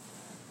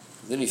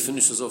 Then he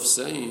finishes off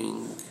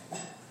saying,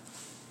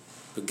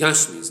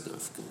 Begashmi is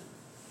dafka.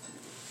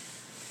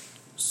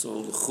 So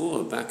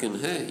l'chura, back in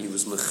Hey, he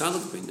was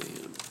mechalek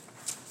b'neihem.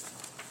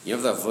 You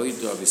have the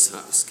avodah of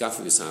iskaf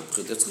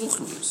v'ishapcha, that's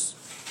ruchnius.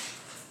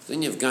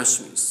 Then you have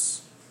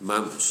gashmis,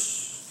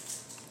 mamash,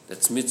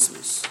 that's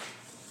mitzvahs.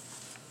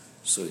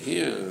 So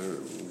here,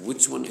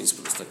 which one is,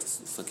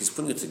 it's like he's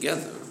putting it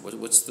together.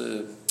 What's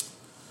the,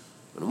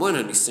 on one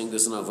hand he's saying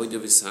there's an avodah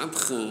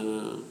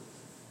v'ishapcha,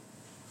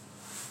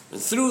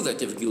 and through that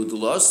you have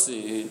Gildulas,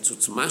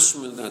 it's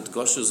mashma that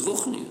Gosh is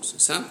ruchnius,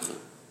 ishapcha.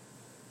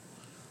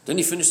 Then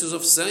he finishes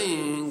off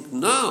saying,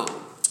 no,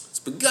 it's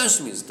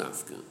begashmis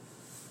dafka.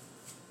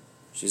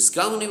 She's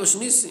galmani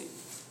vashnisi.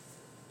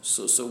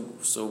 So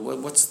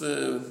what's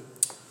the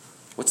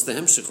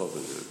hemshich over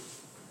here?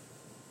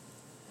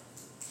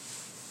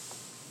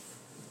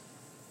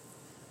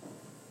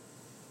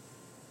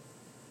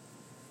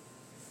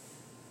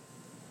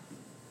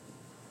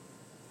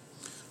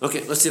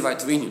 Okay, let's see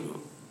weiter wie now.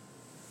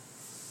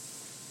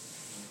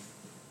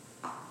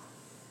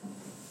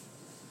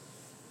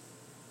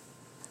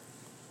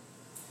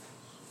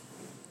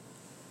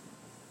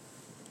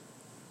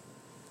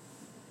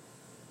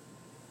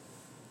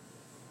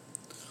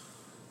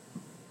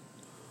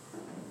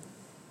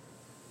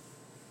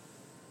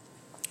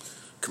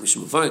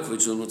 Kamishmavai,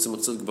 which is not so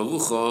much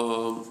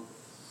Baruch.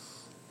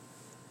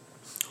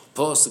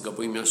 Pasuk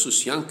aboim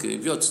Yashush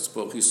Yankiv Yotzitz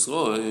Baruch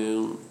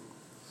Yisrael.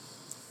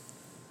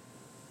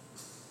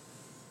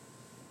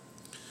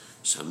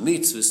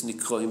 Shamitzvos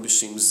nikroim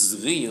b'shem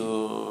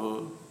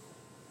Zriya.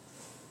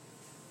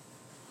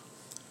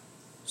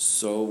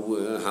 So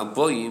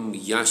haboim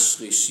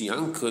Yashresh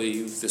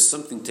Yankiv. There's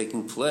something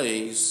taking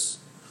place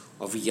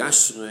of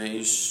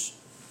Yashresh,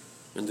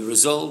 and the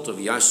result of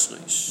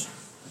Yashresh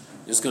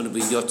is going to be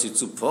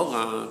Yotzitz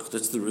Porach.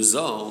 That's the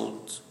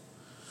result.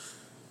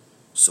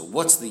 So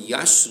what's the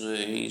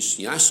Yashresh?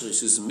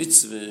 Yashresh is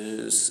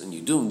mitzvahs, and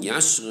you're doing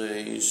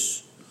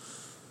Yashresh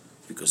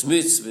because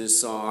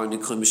mitzvahs are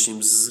Nikron B'Shem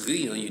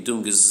Zriya. You're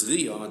doing a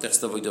Zriya. That's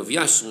the word of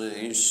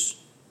Yashresh.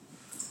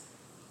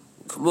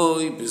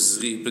 K'moi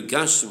b'Zriya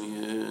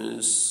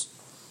b'Gashmias.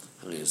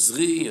 Harei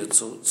Zriya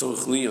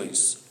tzorich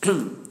liyos.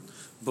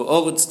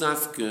 Ba'oretz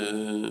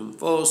dafke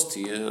post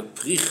hier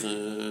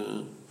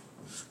priche.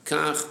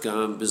 Kach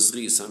gam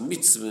b'Zriyas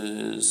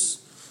ha-mitzvahs.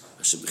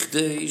 Asher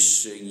b'chdei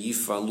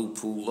sheyifalu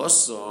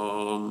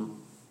pulosom.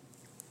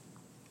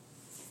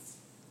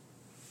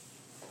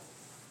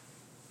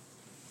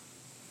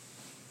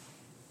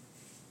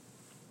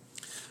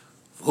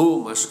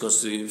 V'hu ma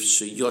shekosiv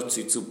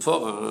sheyotzitzu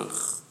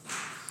porach.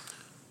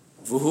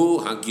 V'hu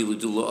hagilui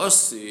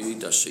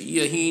d'la'osid asher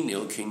yehin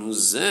elkeinu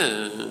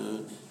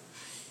zeh.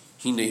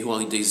 Hinei hu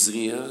al-yidei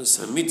Zriyas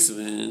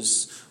ha-mitzvahs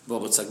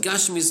b'oretz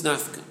ha-gashmis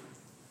dafka.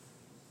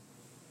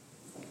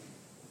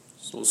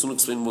 So we'll soon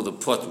explain more the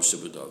Pratim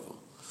Shebudavo.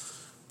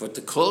 But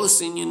the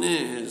closest union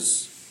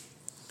is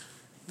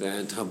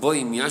that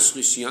Haboim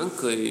Yashrish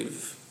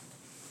Yankov,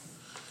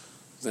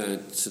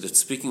 that's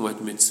speaking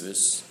about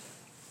mitzvahs,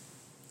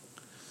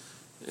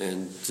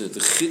 and the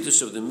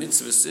chiddush of the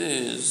mitzvahs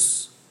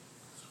is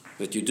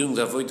that you're doing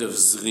the avodah of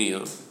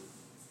Zriya,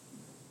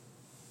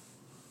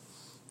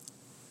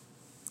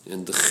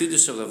 and the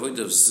chiddush of the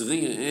avodah of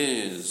Zriya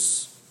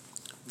is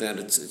that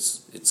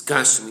it's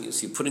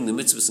Gashmias. You're putting the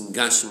mitzvahs in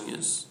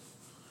Gashmias.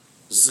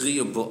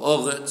 Zriya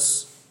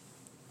ba'oretz.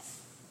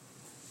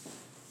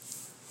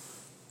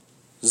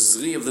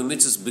 Zriya of the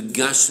mitzvahs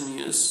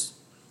begashmias.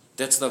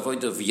 That's the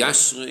avodah of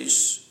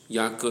Yashresh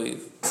Yaakov.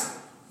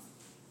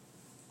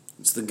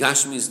 It's the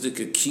gashmias, the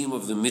kakim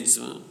of the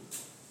mitzvah.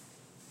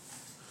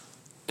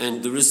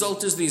 And the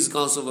result is the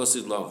izgal of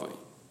Asid Lavai.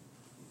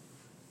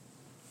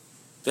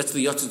 That's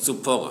the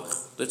Yotzitzu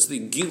Porach. That's the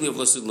gili of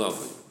Asid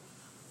Lavai.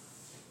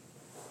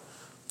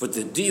 But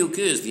the diuk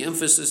is, the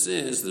emphasis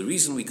is, the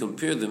reason we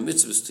compare the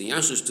mitzvahs to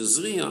Yashish to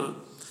Zriya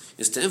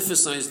is to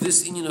emphasize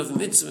this union of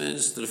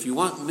mitzvahs, that if you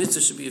want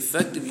mitzvahs to be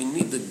effective, you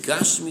need the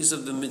gashmis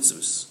of the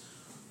mitzvahs.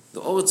 The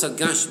oretz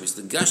ha-gashmis,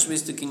 the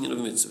gashmis the union of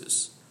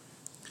mitzvahs.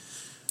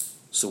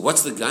 So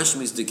what's the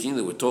gashmis the union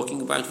that we're talking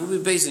about? Who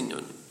we're basing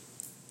on?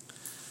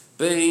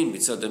 Bein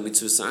mitzvah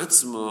mitzvahs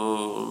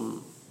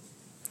atzmon,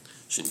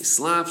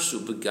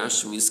 shenislapshu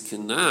begashmis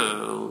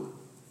kenal,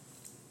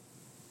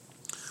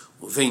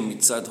 ובין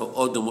מצד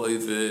האדם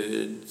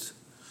עובד,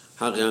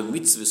 הרי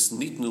המצווס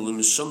ניתנו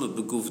לנשמה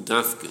בגוף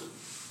דווקא.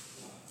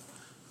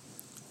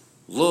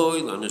 לא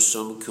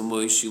לנשמה כמו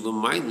שהיא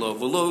למעלה,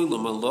 ולא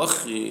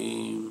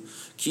למלאכים,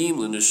 כי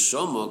אם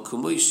לנשמה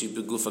כמו שהיא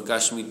בגוף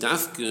הגשמי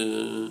דווקא,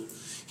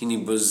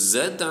 הנה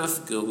בזה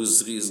דווקא הוא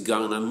זריז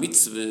גרן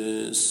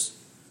המצווס,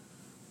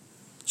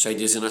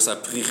 שהידי זה נעשה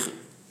פריחה.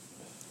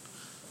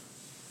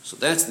 So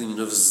that's the meaning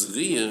of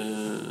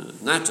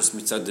Zriya, not just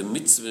mitzad the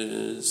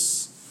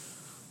mitzvahs,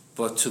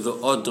 but to the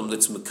Adam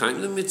that's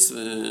Mekayim the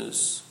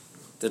mitzvahs,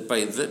 that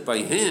by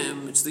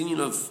him, it's the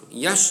union of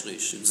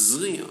Yashrish, it's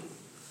Zriya,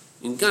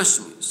 in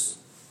Gashmis.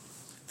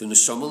 the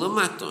neshama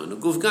lamata, and the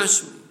guf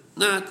gashmi.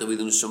 Not the way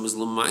the neshama is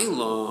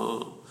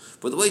lamaila,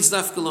 but the way it's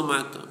dafka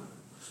lamata.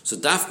 So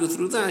dafka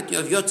through that, you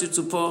have yotzir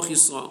tzupach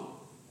Yisrael.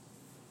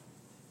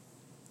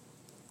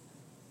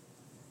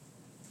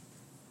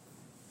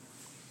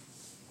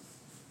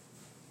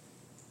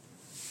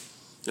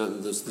 Now,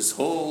 there's this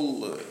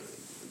whole,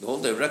 the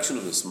whole direction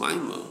of this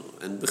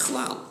maamar and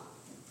bichlal.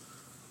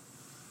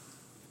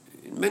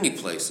 In many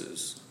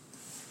places,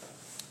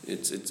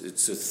 it's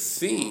a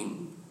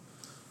theme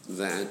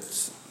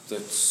that's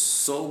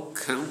so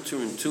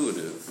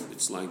counterintuitive.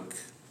 It's like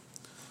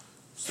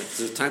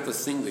the type of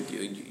thing that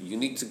you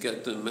need to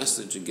get the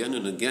message again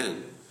and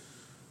again,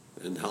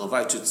 and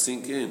halavai should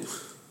sink in.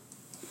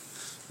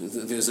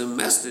 There's a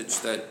message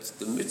that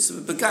the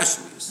mitzvah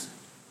begashmis,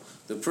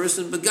 the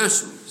person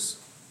begashmis.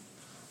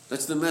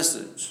 That's the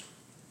message.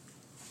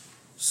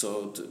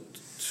 So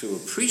to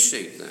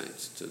appreciate that,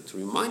 to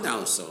remind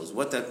ourselves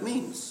what that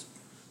means,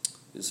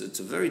 it's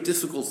a very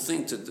difficult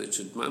thing that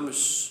should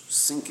mamash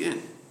sink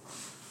in.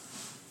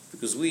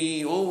 Because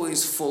we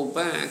always fall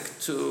back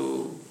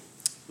to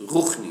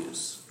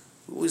ruchnius.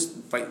 Always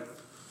by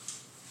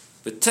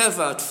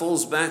teva, it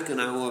falls back in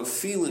our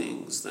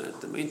feelings that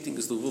the main thing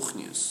is the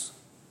ruchnius.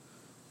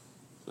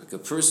 Like a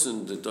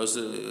person that does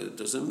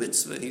a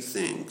mitzvah, he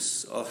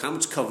thinks, oh, how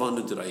much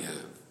kavanah did I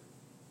have?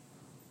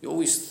 We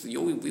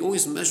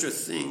always measure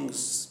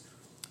things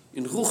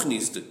in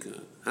ruchnius.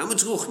 How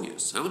much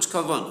ruchnius? How much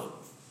kavanah?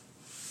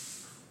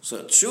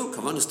 So sure,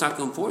 kavanah is tak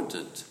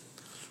important,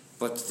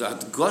 but the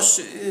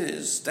adgosha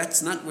is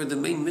that's not where the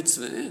main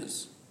mitzvah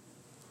is.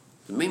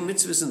 The main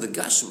mitzvah is in the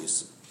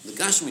gashmis,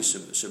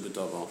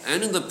 shebedavar,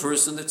 and in the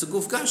person that's a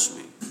guf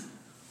gashmi.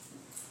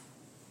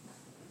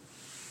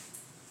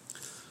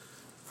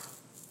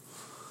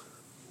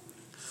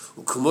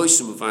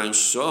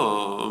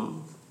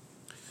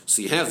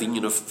 So you have the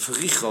union of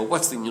pricha.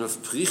 What's the union of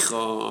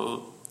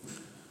pricha?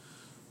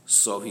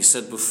 So he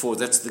said before,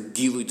 that's the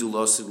gilui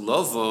dulasid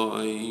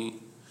lavai.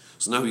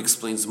 So now he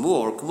explains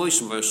more. That's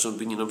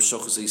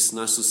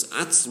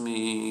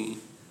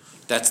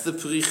the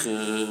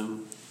pricha.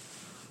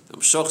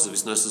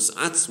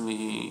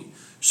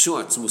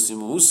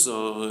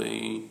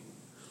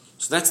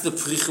 So that's the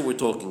pricha we're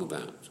talking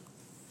about.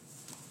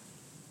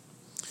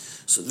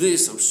 So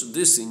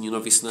this union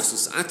of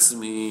isnasus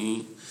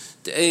atzmi,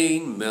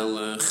 de'ein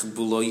melech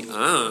buloi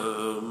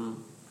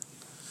am.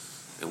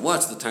 And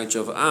what's the type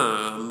of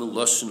am?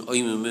 Loshen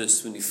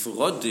oimemis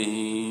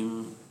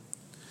v'nifrodim.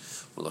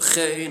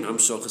 V'lachein am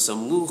shochas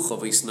amluch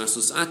of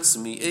isnasus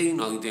atzmi ein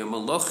al yidei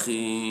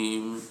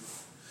malachim.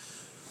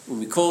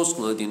 Umikos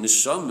k'nal yidei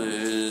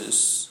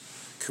neshames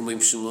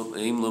k'moim shalom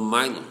eim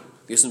l'mayla.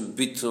 There's some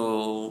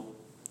bittul.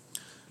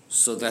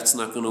 So that's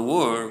not going to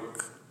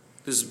work.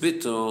 This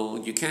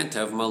bittul, you can't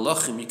have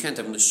malachim, you can't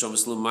have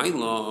neshamas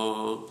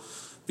l'mayla,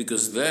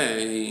 because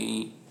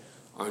they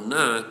are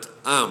not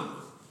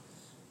am.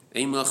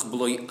 Eimach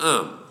b'loi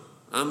am.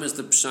 Am is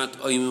the pshat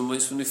oimim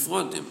v'is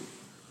v'nifrodim.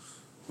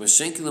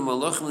 Mashenki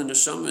l'malachim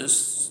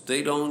l'neshamas,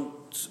 they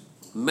don't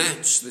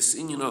match this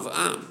inyan of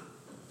am,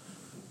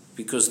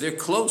 because they're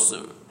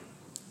closer.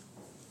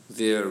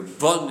 They're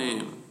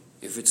bonim.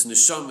 If it's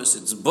neshamas,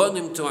 it's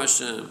bonim to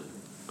Hashem.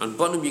 On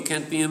bonim you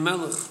can't be a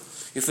melech.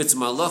 If it's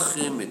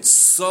malachim, it's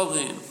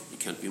sorim. You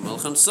can't be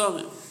malach and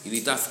sorim. You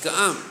need dafka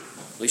am.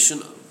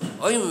 Lishan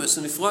oyim es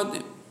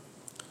nifradim.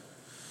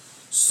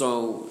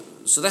 So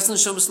that's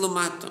neshamas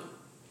lamata.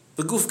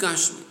 Beguf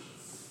gashmi.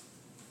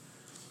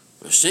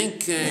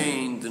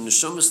 Mashenkein, the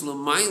neshamas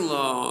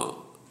lamayla,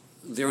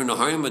 they're in a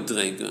higher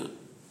madrega.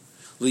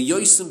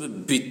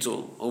 Liyosim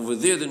bebitul. Over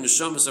there, the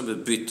neshamas are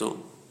bebitul.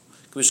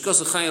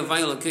 K'mishkos achaya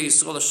vayel akei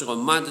Yisrael asher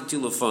amadati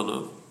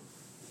lefanav.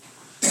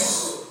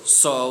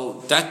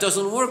 So that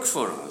doesn't work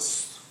for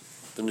us.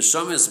 The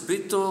neshamas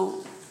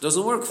bitul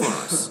doesn't work for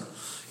us.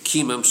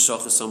 Kimam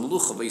shochas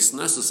amlucha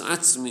v'isnasus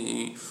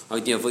atzmi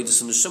ha'idei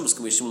avodas neshamas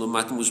k'meshim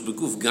l'matim u'sh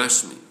beguf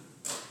gashmi.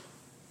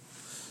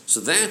 So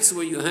that's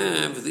where you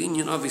have the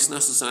inyan of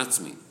isnasus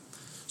atzmi.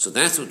 So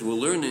that's what we're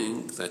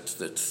learning,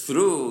 that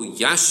through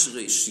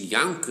Yashrish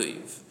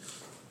Yankiv,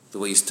 the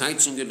way he's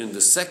teaching it in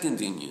the second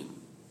inyan,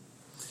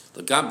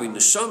 the gabi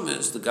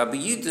neshamas, the gabi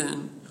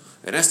yidin,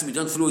 it has to be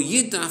done through a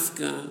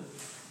yidafka.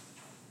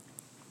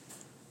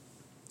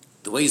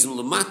 The ways in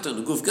Lamata and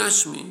the Guf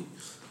Gashmi.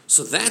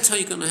 So that's how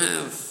you're going to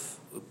have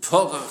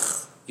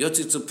Porach,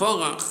 Yotzitzu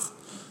Porach.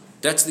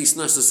 That's the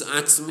Isnasus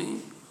Atzmi,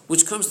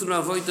 which comes through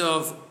the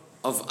avodah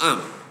of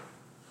Am.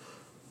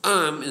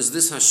 Am is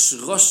this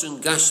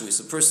Hashroshin Gashmi, it's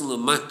a person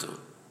Lamata.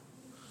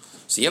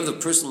 So you have the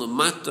person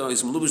Lamata,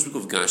 is Melubish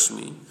Guf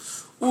Gashmi.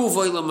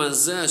 Uvoy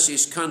Lamazeh,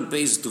 Sheish Kan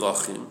Beis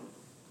Drochim.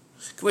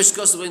 K'mesh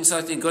Kosovo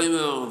Insati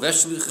Goymer,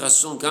 Veshlich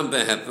Rashon Gam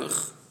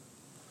Behepech.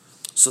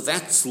 So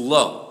that's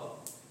low.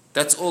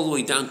 That's all the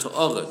way down to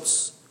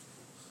Oretz.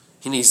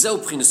 That's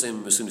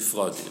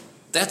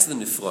the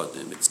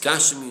Nifrodim. It's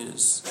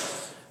Gashmius.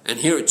 And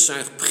here it's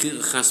Shaykh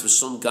Pchir Chas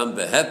V'Shon Gam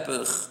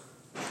Behepech.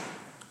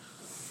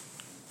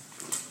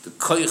 The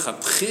Koyach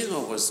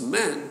HaPchira was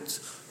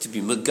meant to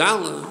be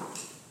Megala,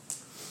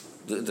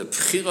 the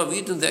Pchir of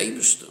Eden, the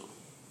Eibishter.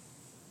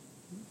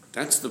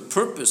 That's the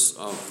purpose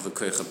of the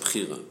Koich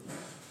HaBchira.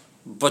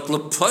 But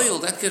Lepoil,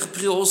 that Koich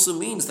HaBchira also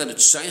means that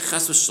it's Shaykh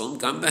Chas V'Shalom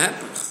Gam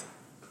Behepech.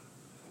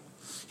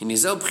 In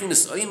Izel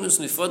B'chinas Oymus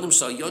Nifodim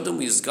Shal Yodam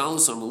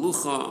V'Yizgalus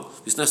HaMelucha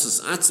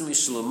V'Snesas Atzmi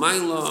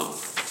Shalamayla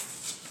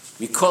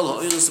Mikol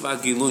HaOynos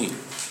V'Agiluyim.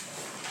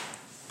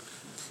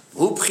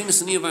 Hu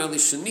B'chinas Ani Avay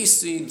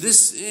Lishanisi.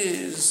 This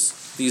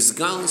is the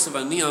Yizgalus of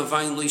Ani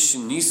Avay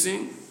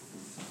Lishanisi.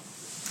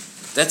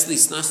 That's the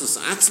Snesas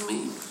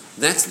Atzmi.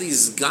 That's the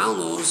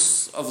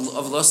Yizgalus of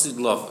Lasid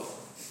Lava.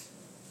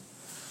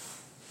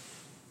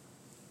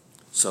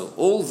 So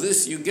all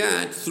this you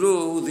get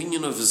through the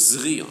union of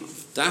Zriya.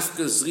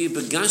 Dafka Zriya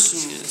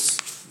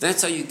Begashmius.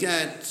 That's how you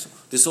get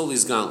this all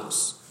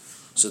Yizgalus.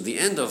 So at the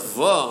end of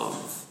Vav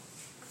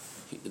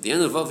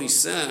he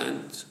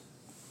said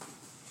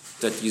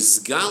that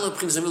Yizgala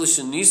Prim Zamil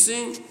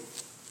Shanisi,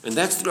 and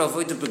that's through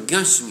Avodah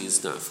Begashmius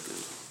Dafka.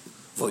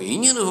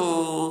 V'inyan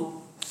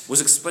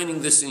was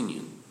explaining this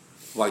inyan.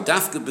 Why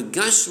Dafka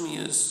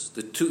Begashmius,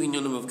 the two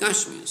inyanim of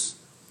Gashmius.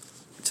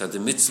 It's at the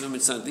mitzvah,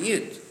 it's at the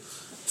yid.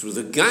 Through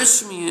the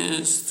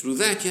Gashmius, through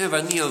that you have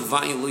Ani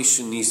Avay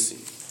Lishanisi.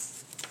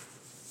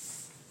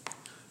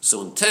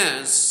 So in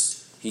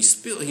Tess, he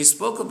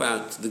spoke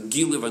about the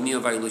Gil of Ani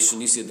Avay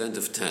Lishanisi at the end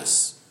of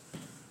Tess.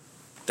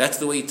 That's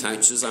the way he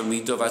teaches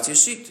Amidah of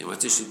Atiyashitim.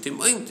 Atiyashitim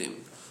Oimdim.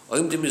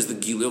 Oimdim is the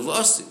Gil of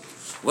Lasid.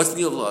 What's the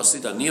Gil of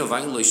Lasid? Ani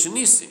Avay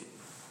Lishanisi.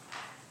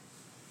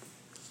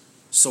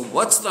 So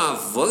what's the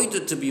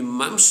avoided to be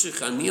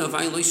Mamshich Ani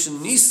Avay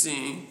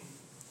Lishanisi?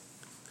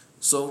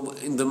 So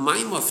in the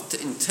Maim of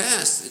in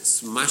Tess,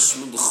 it's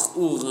Mashmul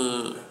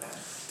L'chur.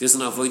 There's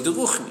an Avoid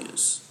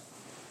Ruchnius,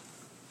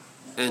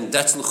 and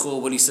that's L'chur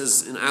what he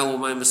says in our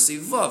Maim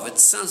Vav. It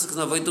sounds like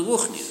an Avoid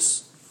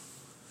Ruchnius,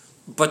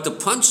 but the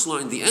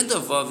punchline, the end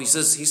of Vav, he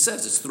says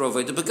it's through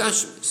Avoid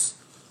Begashmis.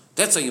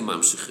 That's how you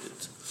Mamshich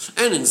it.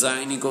 And in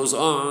Zayin he goes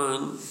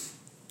on,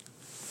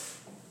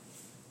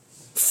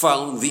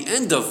 following the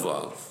end of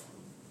Vav.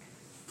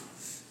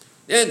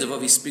 The end of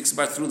Vav he speaks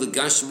about through the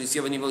Gashmis.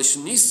 You have an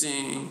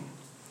Shanisi.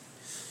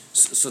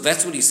 So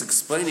that's what he's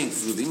explaining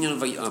through the union of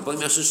Abay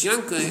Mashish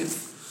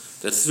Yankov,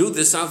 that through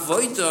this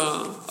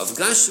avodah of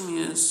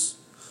Gashmias,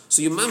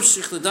 so you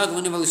mamshich the dag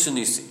v'nival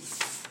Shanisi,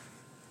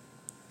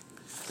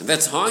 and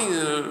that's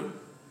higher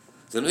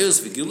than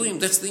Eres v'Giluyim.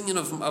 That's the union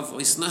of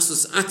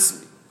Isnasus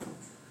Atzmi.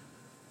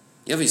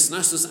 You have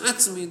Isnasus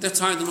Atzmi. That's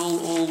higher than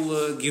all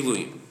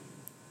Giluyim.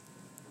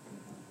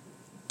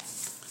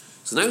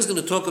 So now he's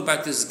going to talk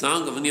about this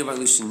dag of v'nival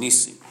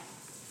Shanisi.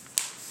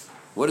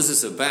 What is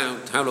this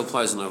about? How it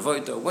applies in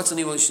Avodah? What's an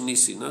Nival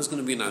Shanisi? Now it's going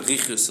to be an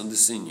Arichus on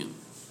this inyan.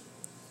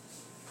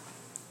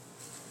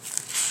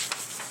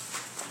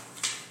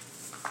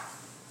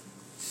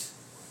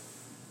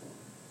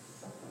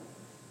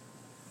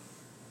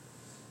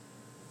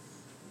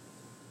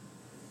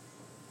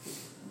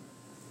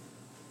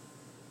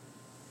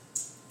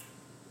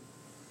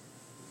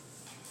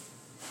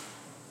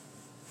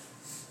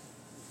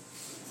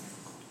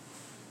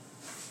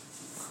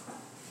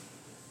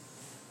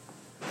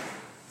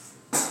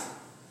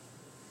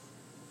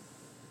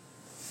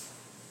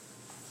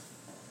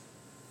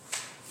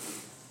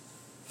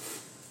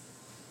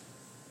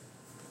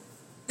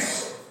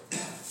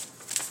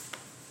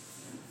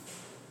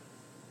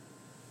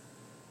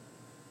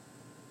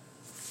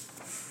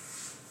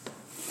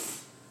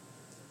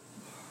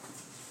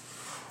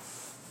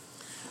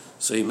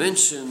 So he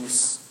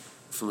mentions,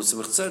 from the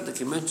Tzemach Tzedek,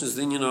 he mentions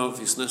the union of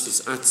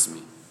Yisneshes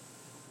Atzmi.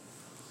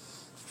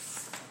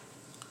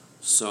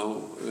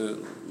 So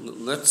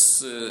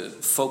let's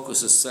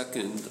focus a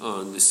second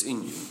on this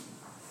inyan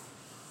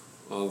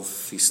of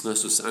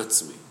Yisneshes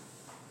Atzmi.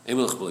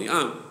 Emelech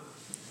B'Li'am.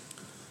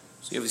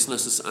 So you have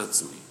Yisneshes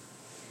Atzmi.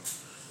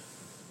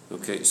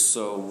 Okay,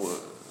 so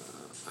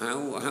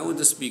how would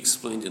this be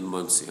explained in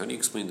Monsey? How do you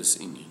explain this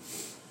inyan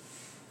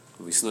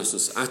of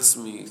Yisneshes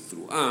Atzmi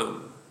through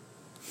Am?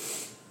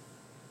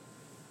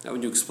 How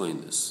would you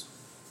explain this?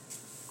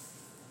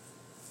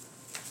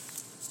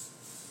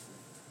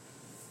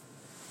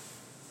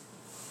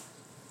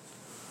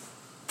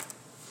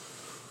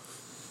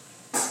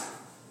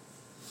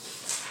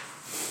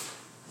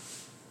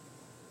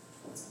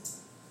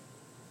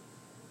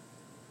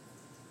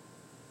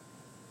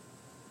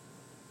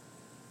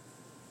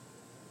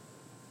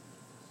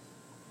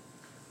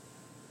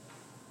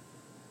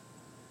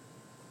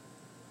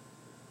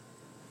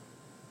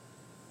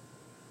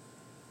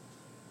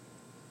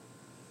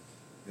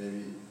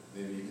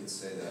 Maybe you could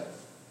say that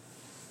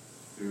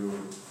through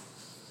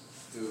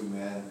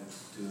man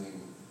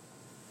doing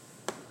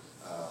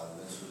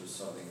sort of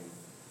something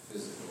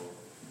physical,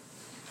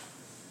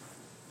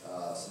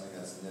 something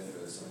that's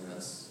nifid, something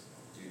that's,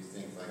 do you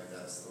think like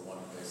that's the one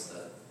place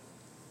that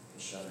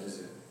Hashem is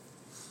it?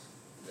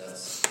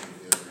 That's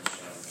revealed in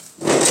Hashem.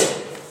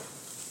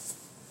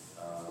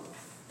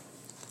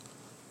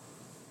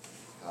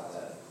 How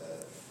that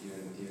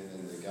even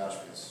in the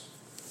Gashmis,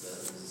 that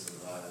is a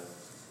vibe.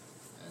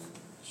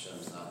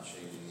 Hashem's not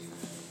changing even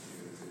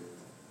through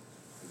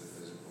the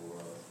physical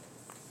world.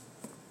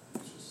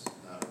 It's just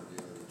not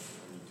revealed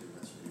when you do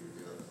what's to be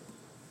revealed.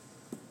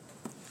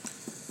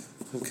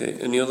 Okay,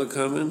 any other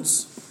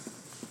comments?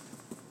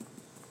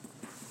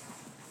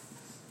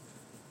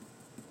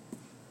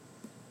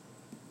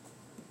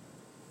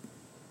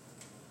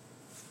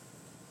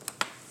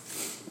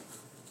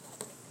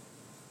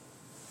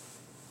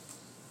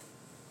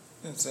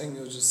 I'm saying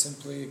you'll just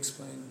simply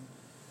explain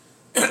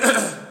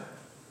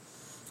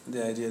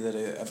the idea that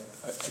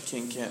a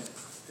king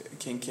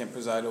can't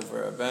preside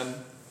over a ben.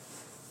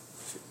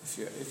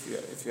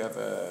 If you have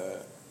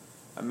a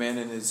man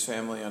in his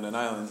family on an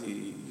island,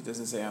 he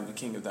doesn't say I'm the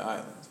king of the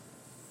island.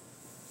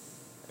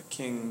 A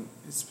king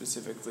is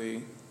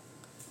specifically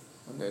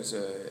when there's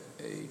a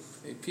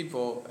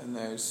people and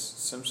there's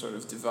some sort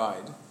of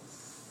divide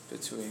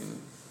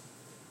between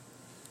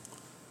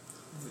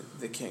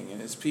the king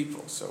and his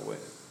people. So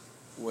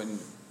when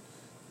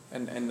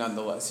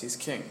nonetheless he's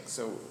king.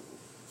 So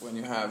when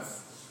you have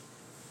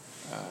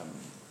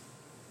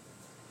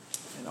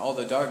in all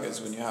the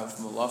dargas, when you have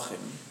malachim,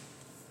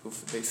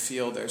 they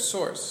feel their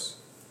source.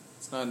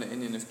 It's not an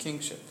Indian of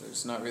kingship.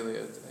 There's not really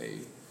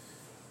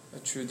a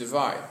true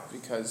divide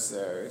because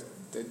they're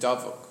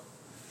davuk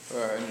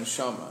or a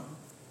neshama.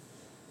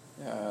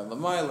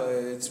 Lamaila,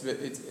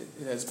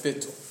 it has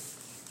bittul.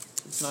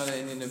 It's not an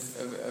Indian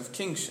of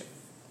kingship.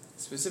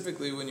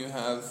 Specifically, when you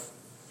have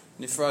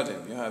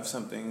nifradim, you have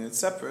something that's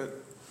separate.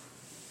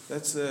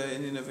 That's the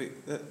Indian of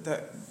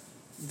that.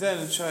 Then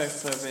it's shaykh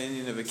to have an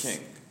Indian of a king.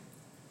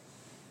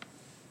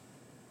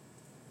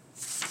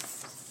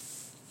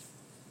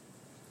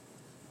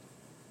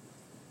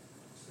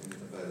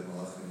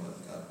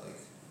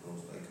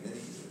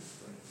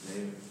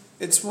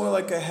 It's more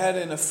like a head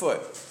and a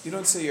foot. You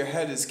don't say your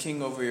head is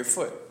king over your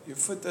foot. Your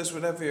foot does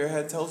whatever your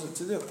head tells it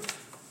to do.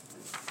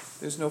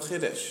 There's no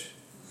chiddush.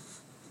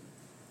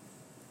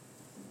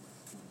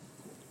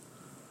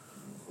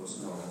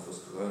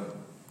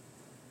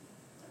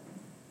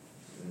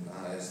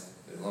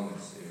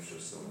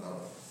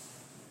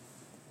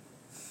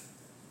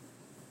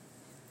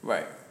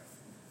 Right.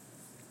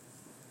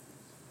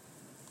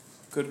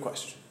 Good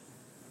question.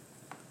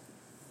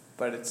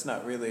 But it's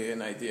not really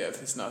an idea of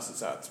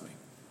hisnasis atzmi.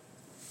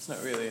 It's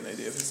not really an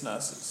idea of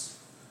hisnasis.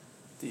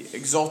 The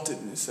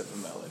exaltedness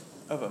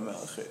of a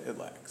melech, it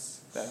lacks.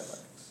 That it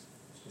lacks.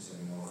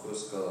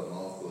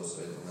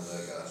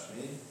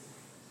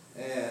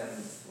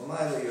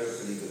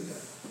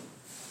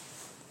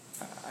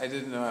 I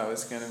didn't know I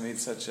was going to meet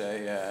such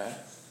a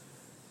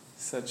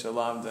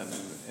lamdan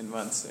in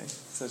Muncie,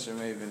 such a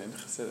maven in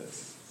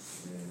Chassidus.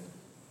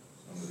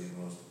 Somebody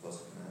who knows the plus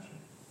connection.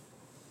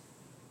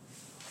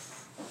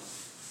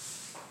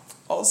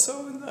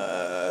 Also in the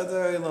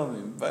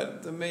Ilomim,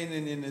 but the main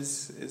Indian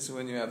is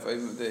when you have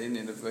the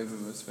Indian of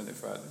Vayvim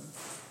Espenifradim.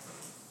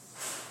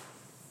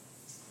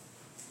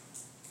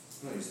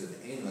 No, you said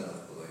Ein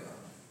Melech B'Loyam.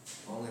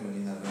 Only when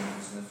you have Vayvim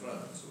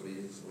Espenifradim. So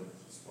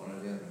what's one or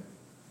the other?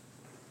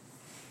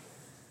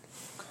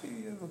 Okay,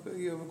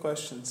 you have a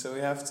question, so we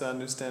have to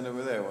understand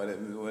over there what it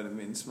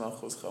means.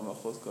 Malchus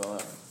Chamachos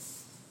Kolam.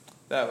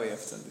 That we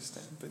have to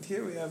understand. But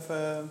here we have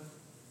a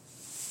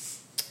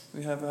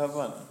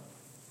Havana.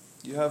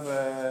 You have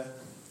a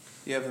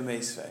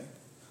Meisvei.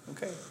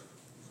 Okay.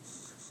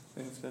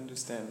 We have to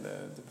understand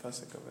the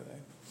pasuk over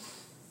there.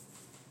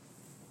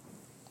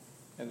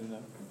 I don't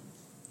know.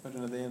 I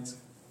don't know the answer.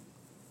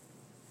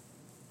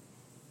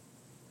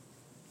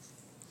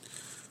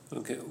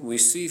 Okay, we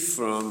see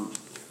from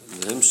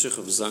the Hemshech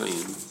of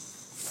Zion.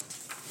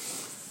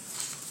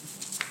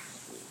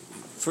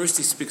 First,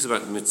 he speaks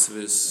about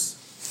mitzvahs,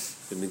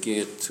 the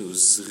negate to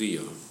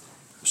Zriya,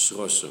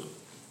 Shrosha.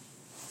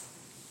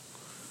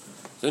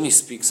 Then he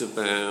speaks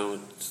about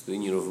the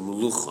union of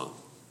Melucha.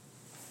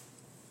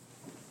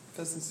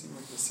 Doesn't seem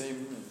like the same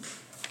union.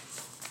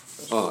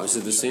 Oh, is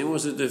it the same or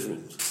is it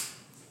different?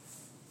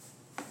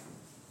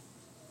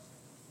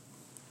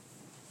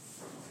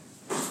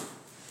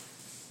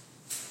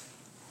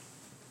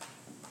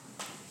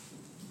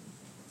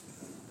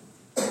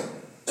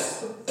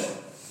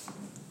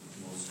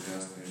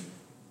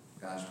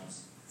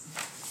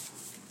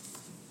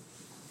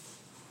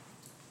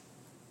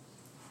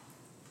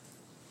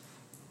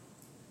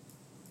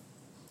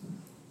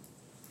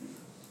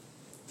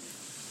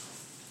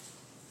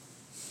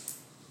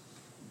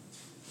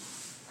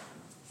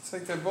 It's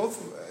like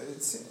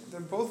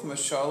they're both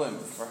mashalim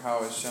for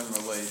how Hashem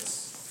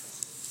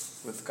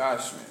relates with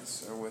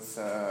Gashmis or with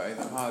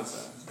Eilam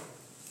Haza.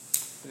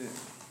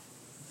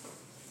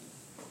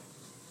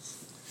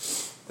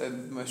 The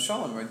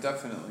mashalim are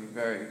definitely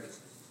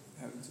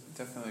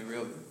have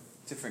real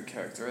different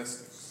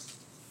characteristics.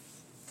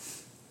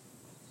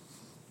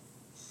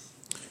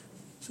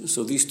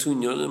 So these two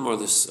nyanim are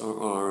the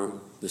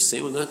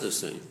same or not the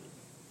same?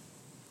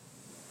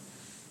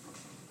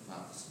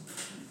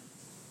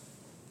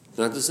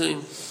 Not the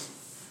same?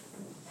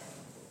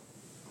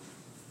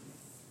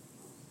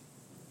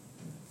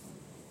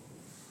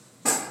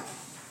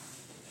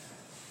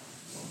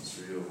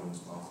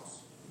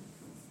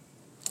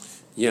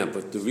 Yeah,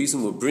 but the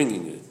reason we're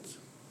bringing it,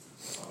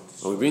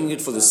 are we bringing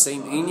it for the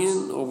same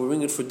inyan or we're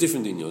bringing it for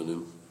different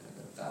inyanim?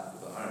 For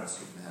the arts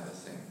you can have a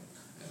thing,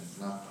 and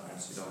not the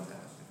arts you don't have a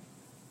thing.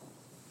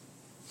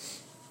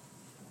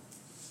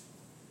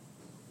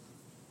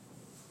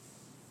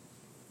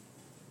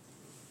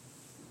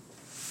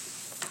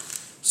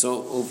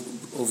 So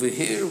over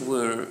here,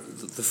 where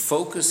the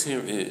focus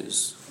here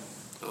is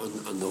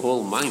on the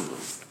whole Maimon,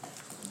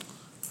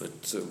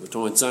 but we're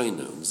talking Zayin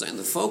now. And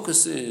the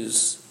focus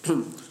is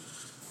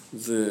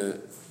the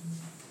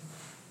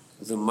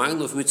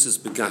mile of mitzvahs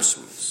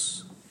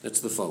begashmis. That's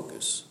the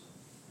focus.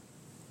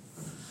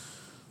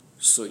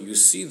 So you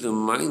see the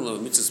mile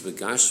of mitzvahs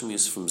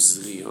begashmis from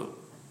Zriya,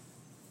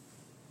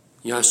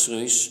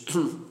 Yashresh,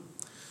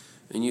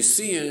 and you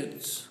see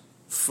it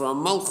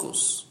from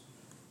Malchus,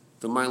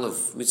 the mile of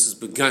mitzvahs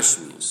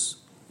begashmis.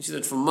 You see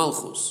that from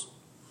Malchus.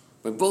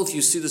 By both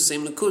you see the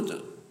same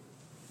Nakuda.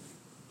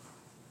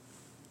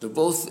 They're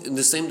both in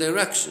the same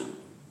direction.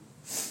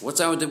 What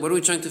are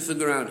we trying to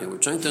figure out here? We're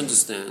trying to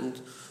understand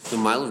the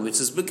mile of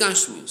mitzvahs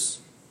begashmis.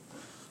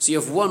 So you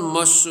have one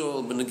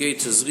mashal b'negei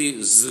to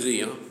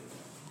Zriya.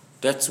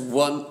 That's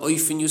one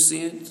oifin you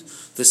see it.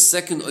 The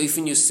second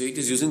oifin you see it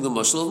is using the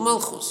mashal of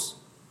Malchus,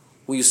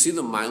 where you see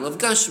the mile of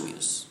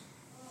Gashmius.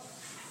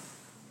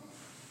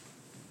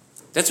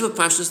 That's what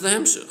Pashas the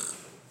Hemshech.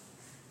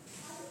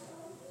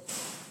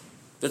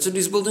 That's what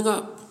he's building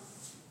up.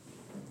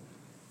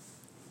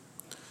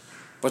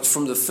 But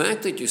from the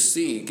fact that you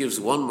see he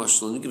gives one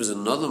mashal and he gives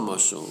another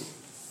mashal,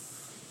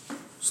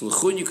 so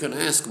l'chud you can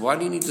ask, why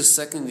do you need the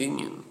second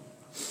inyan?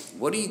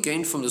 What do you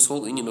gain from this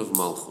whole inyan of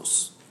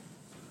Malchus?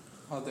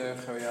 How dare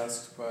he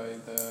asked by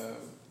the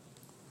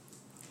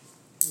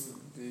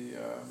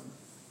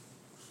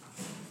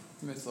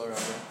Mitzvah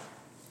Rabbi?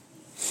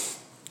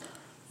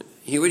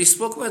 He already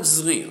spoke about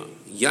Zriya.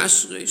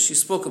 Yashresh, he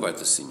spoke about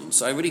the inyan.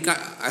 So I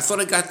thought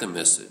I got the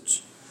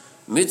message.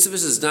 Mitzvah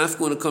is dafka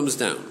when it comes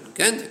down.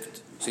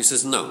 Gendikt. So he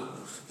says, no.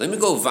 Let me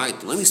go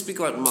weiter. Let me speak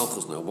about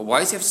Malchus now. But why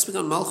does he have to speak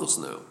on Malchus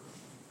now?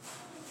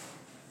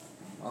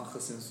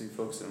 Malchus seems to be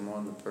focusing more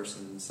on the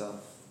person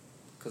himself.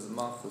 Because of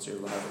Malchus, you're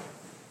able to have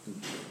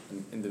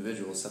an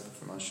individual separate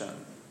from Hashem.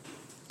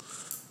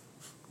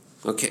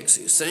 Okay, so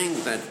you're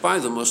saying that by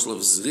the mashal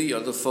of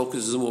Zriya, the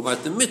focus is more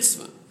about the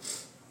mitzvah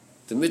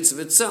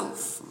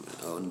itself.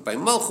 And by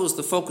Malchus,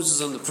 the focus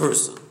is on the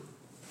person.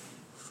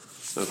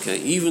 Okay,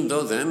 even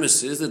though the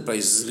emes is that by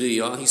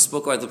Zriya, he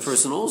spoke about the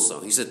person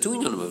also. He said two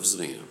inyanim of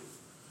Zriya.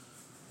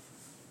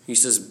 He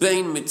says,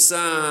 Bein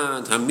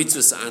mitzad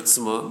ha-mitzvahs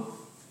atzma,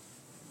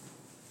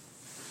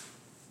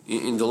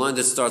 in the line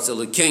that starts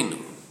Elokeinu,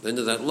 the end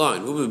of that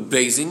line, we'll be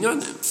beis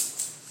inyanim.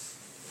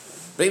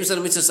 Bein mitzad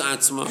ha-mitzvahs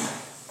atzma,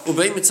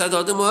 ubein mitzad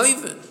ha-adam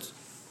ha'oived.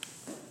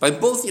 By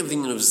both you have the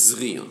inyan of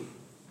Zriya.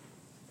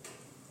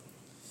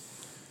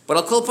 But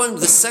I'll call upon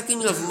the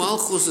second of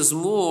Malchus is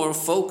more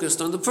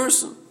focused on the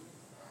person.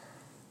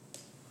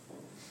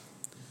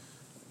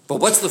 But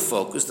what's the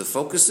focus? The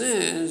focus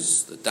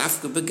is the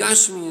dafka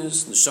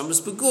begashmius, the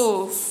shamas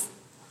beguf,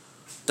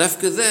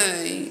 dafka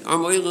they,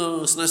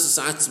 amoira snasas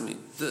atzmi.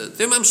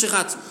 They're mamshech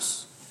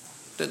atzmis.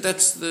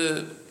 That's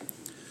the...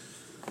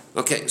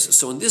 Okay,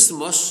 so in this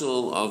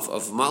mashal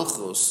of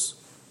Malchus,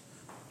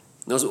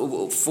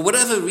 for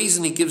whatever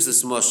reason he gives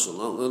this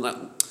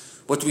mashal,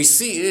 what we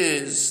see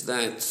is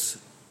that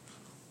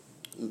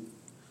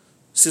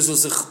sich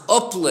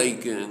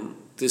oplegen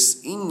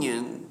this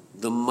inyan,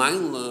 the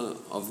maila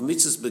of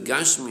mitzvahs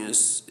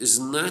begashmius, is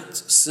not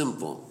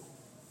simple.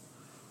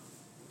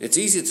 It's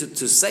easy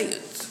to say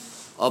it,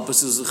 but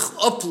sich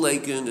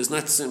oplegen is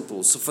not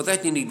simple. So for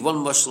that you need one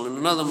mashal and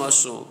another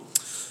mashal.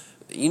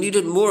 You need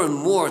it more and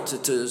more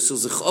to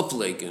sich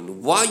oplegen.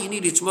 Why you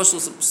need each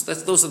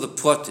mashal? Those are the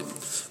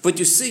pratim. But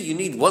you see, you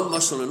need one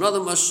mashal and another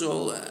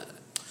mashal.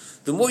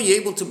 The more you're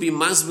able to be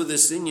mazba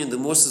this inyan, the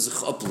more sich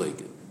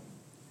oplegen.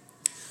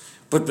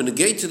 But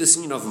benegay to the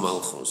inyan of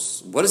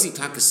Malchus, what is he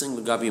taka saying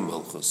with Gabi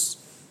Malchus?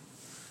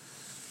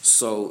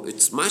 So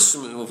it's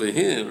mashma over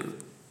here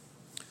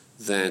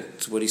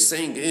that what he's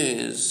saying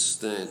is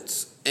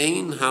that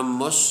ein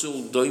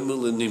ha-mashal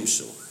doimel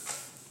nimshal.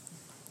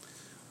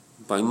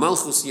 By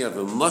Malchus you have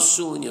a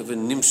mashal and you have a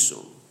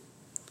nimshal.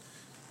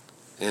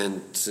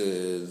 And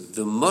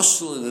the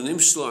mashal and the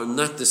nimshal are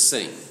not the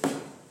same.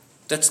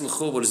 That's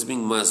l'chor what is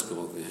being masber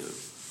over here.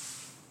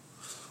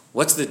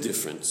 What's the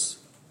difference?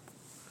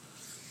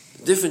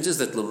 The difference is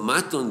that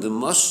l'maton the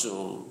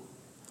mashal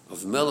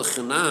of Melech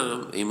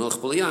Hanam, a Melech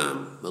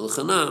B'Yam, Melech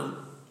Hanam.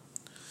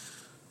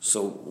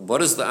 So what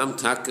does the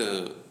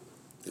Amtaka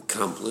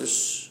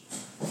accomplish?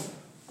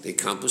 They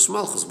accomplish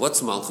Malchus.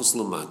 What's Malchus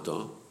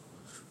l'mato?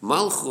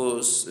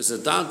 Malchus is a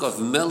dag of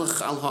Melech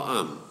al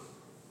Ha'am.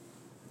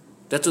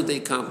 That's what they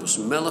accomplish,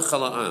 Melech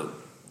al Ha'am.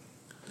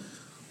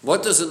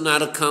 What does it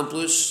not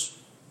accomplish?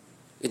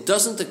 It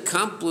doesn't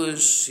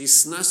accomplish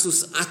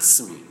Hisnasus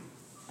Atzmi.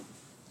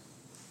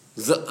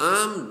 The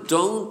Am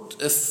don't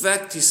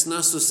affect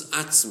Hisnasus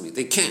Atzmi.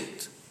 They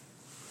can't.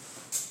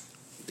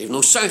 They have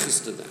no shaykhs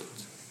to that.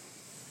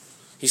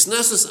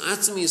 Hisnasus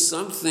Atzmi is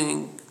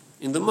something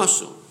in the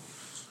mashal,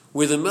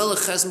 where the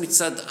Melech has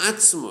mitzad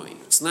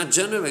Atzmoi. It's not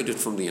generated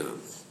from the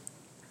Am.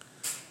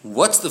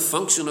 What's the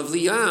function of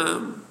the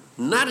Am?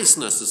 Not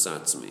Hisnasus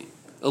Atzmi.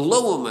 A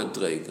lower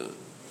Madrega.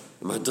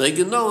 A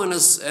Madrega known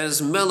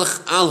as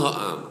Melech al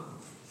Ha'am.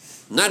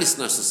 Not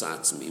Hisnasus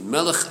Atzmi.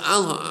 Melech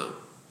al Ha'am.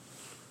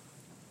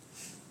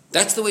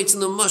 That's the way it's in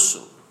the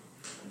mashal.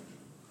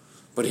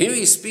 But here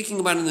he's speaking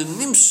about in the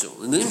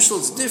nimshal. In the nimshal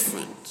it's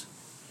different.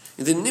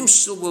 In the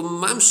nimshal we're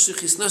mamshich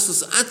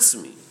hisnasus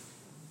atzmi.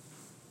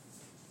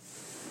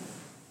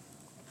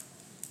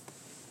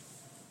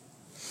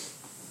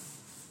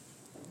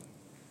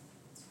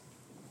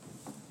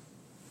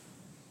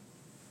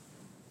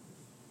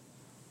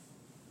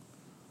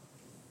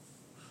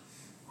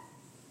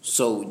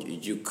 So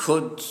you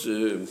could,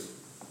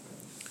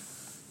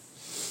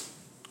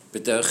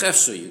 but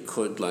you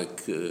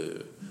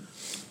could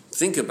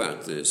think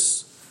about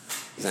this,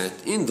 that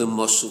in the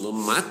mashal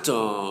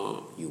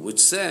mata you would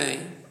say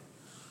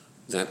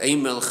that a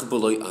melech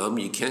b'loy am,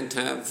 you can't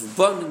have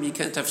banim, you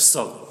can't have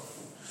sorrow.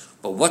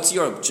 But what's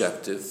your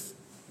objective?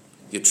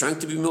 You're trying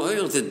to be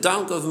me'oil the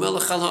dark of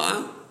melech al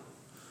ha'am.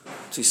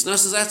 So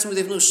hisnas atzmi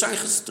they have no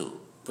shaychus to,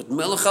 but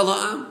melech al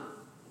ha'am.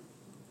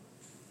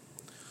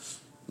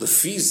 The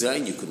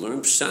Fiza, you could learn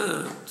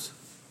Pshat,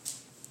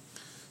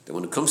 that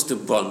when it comes to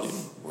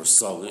Banim or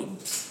Salim,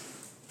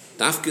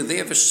 Dafka, they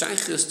have a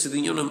shaykhis to the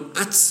Yonam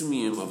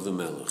Atzmiyim of the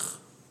Melech.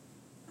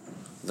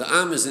 The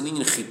Am is an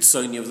Inyan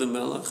Chitzoni of the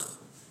Melech.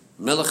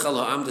 Melech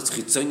al Ha'am, that's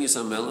Chitzonius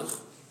HaMelech.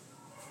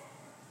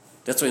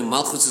 That's why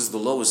Malchus is the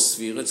lowest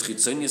sphere, it's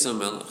Chitzonius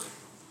HaMelech.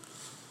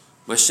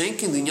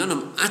 Mashenkin, the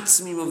Yonam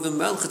Atzmiyim of the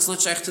Melech, it's not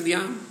shaykh to the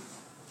Am.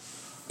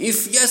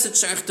 If yes,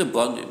 it's shaykh to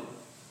Banim,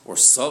 or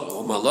Salim,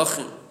 or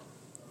Malachim.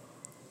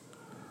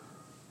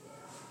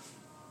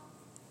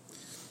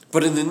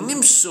 But in the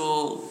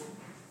Nimshal,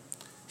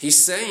 he's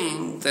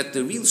saying that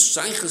the real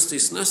shaykhus to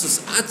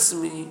Hisnasas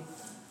Atzmi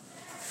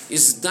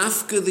is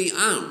Dafka the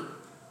Am,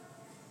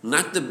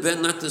 not the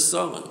Ben, not the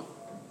Solim.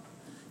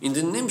 In the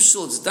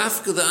Nimshal, it's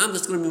Dafka the Am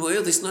that's going to be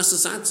Mo'el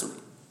Hisnasas Atzmi.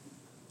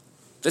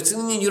 That's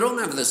in the, you don't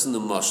have this in the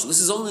Mashal. This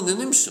is only in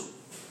the Nimshal.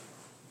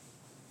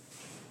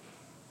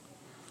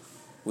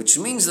 Which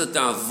means that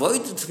the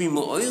avoided to be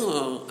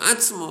Mo'el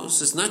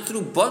Atzmos is not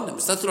through Bonim,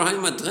 it's not through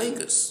Hayim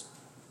Adregas.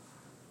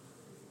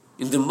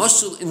 In the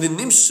mashal, in the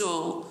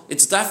nimshal,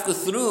 it's dafka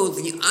through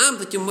the am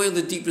that you moil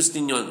the deepest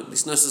inyanim.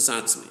 This nasas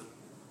atzmi.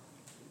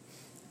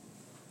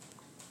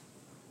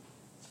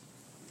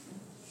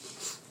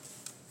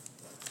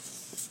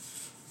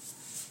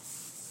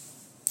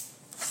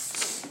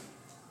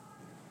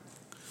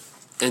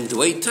 And the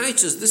way it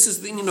teaches, this is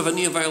the inyan of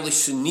aniyah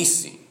violation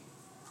nisi.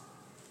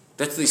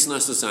 That's the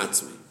nasas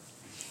atzmi.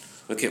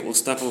 Okay, we'll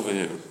stop over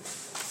here.